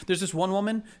this one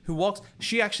woman who walks.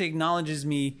 She actually acknowledges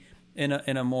me in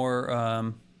a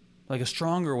more like a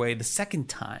stronger way the second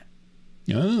time.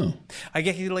 Oh, I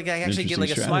actually get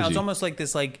like a smile. It's almost like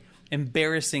this like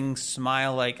embarrassing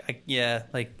smile.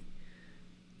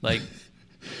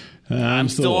 I'm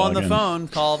still on the phone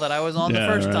call that I was on the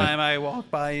first time I walked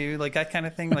by you. Like that kind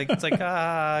of thing. Like it's like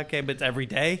okay, but it's every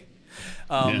day.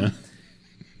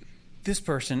 This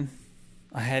person.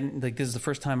 I hadn't, this is the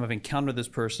first time I've encountered this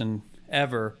person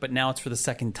ever, but now it's for the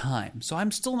second time. So I'm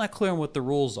still not clear on what the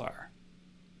rules are.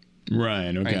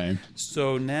 Right, okay. Right?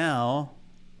 So now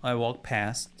I walked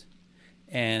past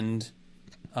and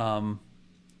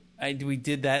we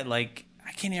did that I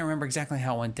can't even remember exactly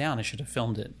how it went down. I should have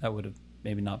filmed it. That would have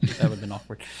maybe not, that would have been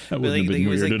awkward. That wouldn't have been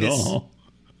weird at all.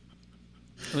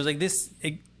 It was like this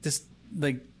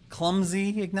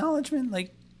clumsy acknowledgement,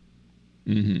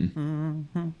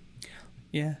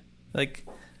 yeah, I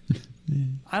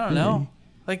don't know.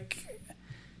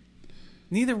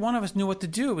 Neither one of us knew what to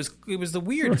do. It was the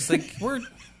weird. It's like we're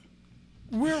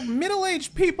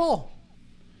middle-aged people.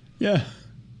 Yeah.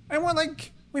 And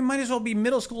we might as well be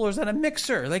middle schoolers at a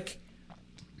mixer.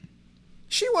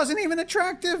 She wasn't even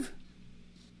attractive.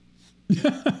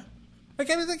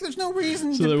 There's no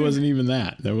reason. So there wasn't even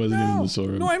that. There wasn't even the sort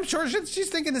of. No, I'm sure she's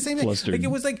thinking the same thing.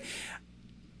 It was like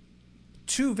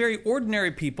two very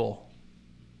ordinary people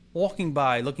walking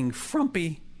by looking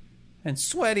frumpy and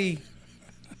sweaty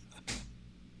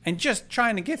and just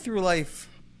trying to get through life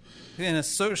in a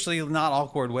socially not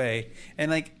awkward way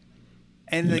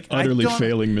utterly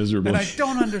failing miserably. And I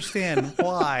don't understand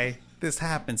why this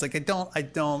happens. I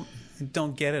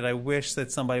don't get it. I wish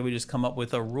that somebody would just come up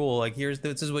with a rule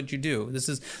this is what you do. This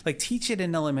is teach it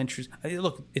in elementary.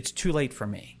 Look, it's too late for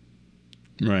me.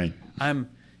 Right.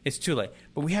 It's too late.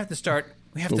 But we have to start.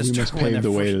 We must pave the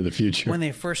way to the future. When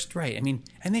they first, right. I mean,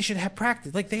 and they should have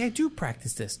practice. They do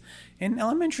practice this. In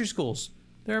elementary schools,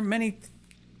 there are many,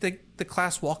 the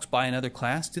class walks by another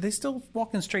class. Do they still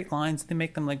walk in straight lines? Do they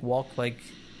make them walk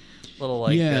little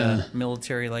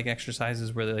military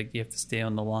exercises where you have to stay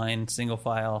on the line, single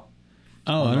file?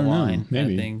 Oh, I don't know. Maybe.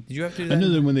 Kind of thing. Did you have to do that? I know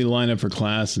that when they line up for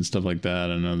class and stuff like that,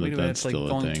 I know that's still a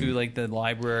thing. Going to the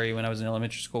library when I was in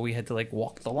elementary school, we had to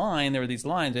walk the line. There were these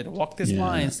lines. We had to walk this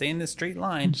line, stay in this straight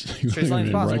line, straight line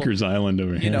as possible. Rikers Island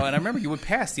over here. And I remember you would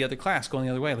pass the other class going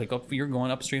the other way. You're going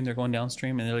upstream, they're going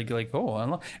downstream, and they're oh, I don't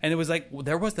know. And it was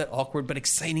there was that awkward but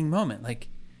exciting moment.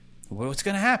 What's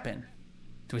going to happen?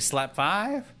 Do we slap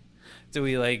five? Do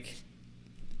we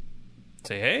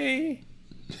say, hey?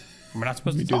 We're not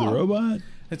supposed to do the robot.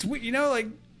 It's weird, I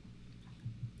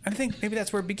think maybe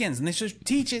that's where it begins, and they should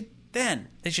teach it then.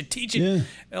 They should teach it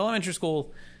elementary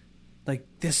school.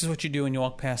 This is what you do when you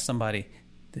walk past somebody.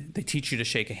 They teach you to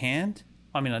shake a hand.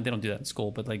 I mean, they don't do that in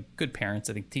school, but good parents,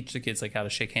 I think, teach the kids how to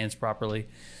shake hands properly.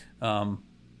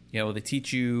 They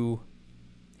teach you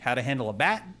how to handle a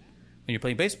bat when you're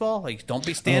playing baseball. Don't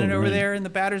be standing over there in the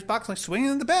batter's box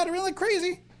swinging the bat around like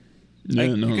crazy.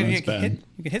 No, that's bad.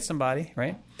 You can hit somebody,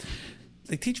 right?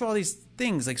 They teach you all these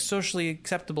things, socially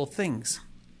acceptable things.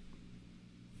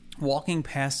 Walking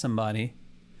past somebody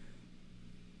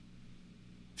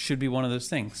should be one of those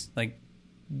things.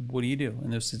 What do you do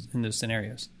in those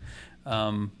scenarios?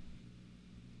 I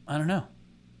don't know.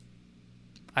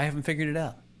 I haven't figured it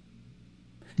out.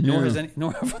 Nor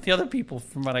have the other people,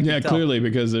 from what I can tell. Yeah, clearly,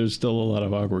 because there's still a lot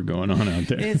of awkward going on out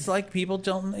there. It's people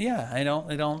don't. Yeah, I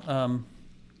don't.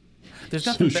 There's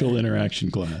nothing social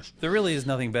interaction class. There really is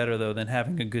nothing better though than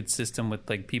having a good system with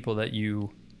people that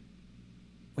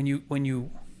when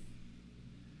you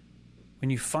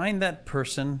find that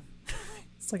person,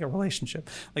 it's like a relationship.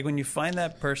 When you find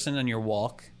that person on your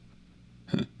walk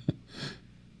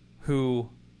who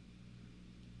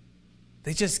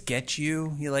they just get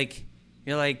you. You're like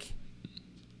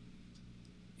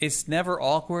it's never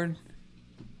awkward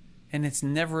and it's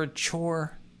never a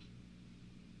chore.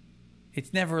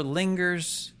 It never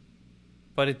lingers,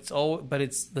 but it's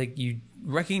you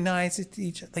recognize it to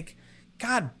each other.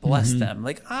 God bless them.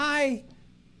 I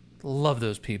love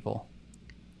those people.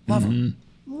 Love them.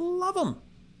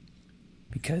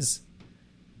 Because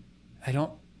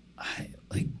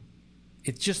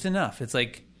it's just enough. It's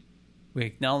we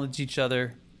acknowledge each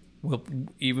other,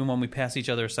 even when we pass each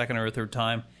other a second or a third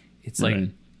time, It's like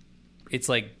it's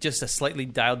like just a slightly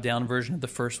dialed down version of the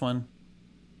first one.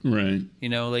 Right. You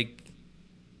know, like,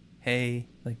 hey,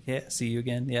 like, yeah, see you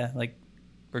again. Yeah, like,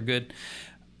 we're good.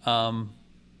 That's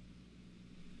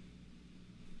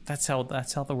how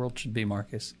the world should be,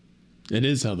 Marcus. It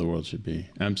is how the world should be.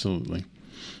 Absolutely.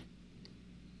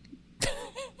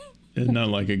 And not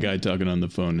like a guy talking on the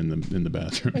phone in the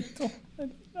bathroom.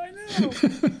 I know.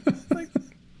 Like,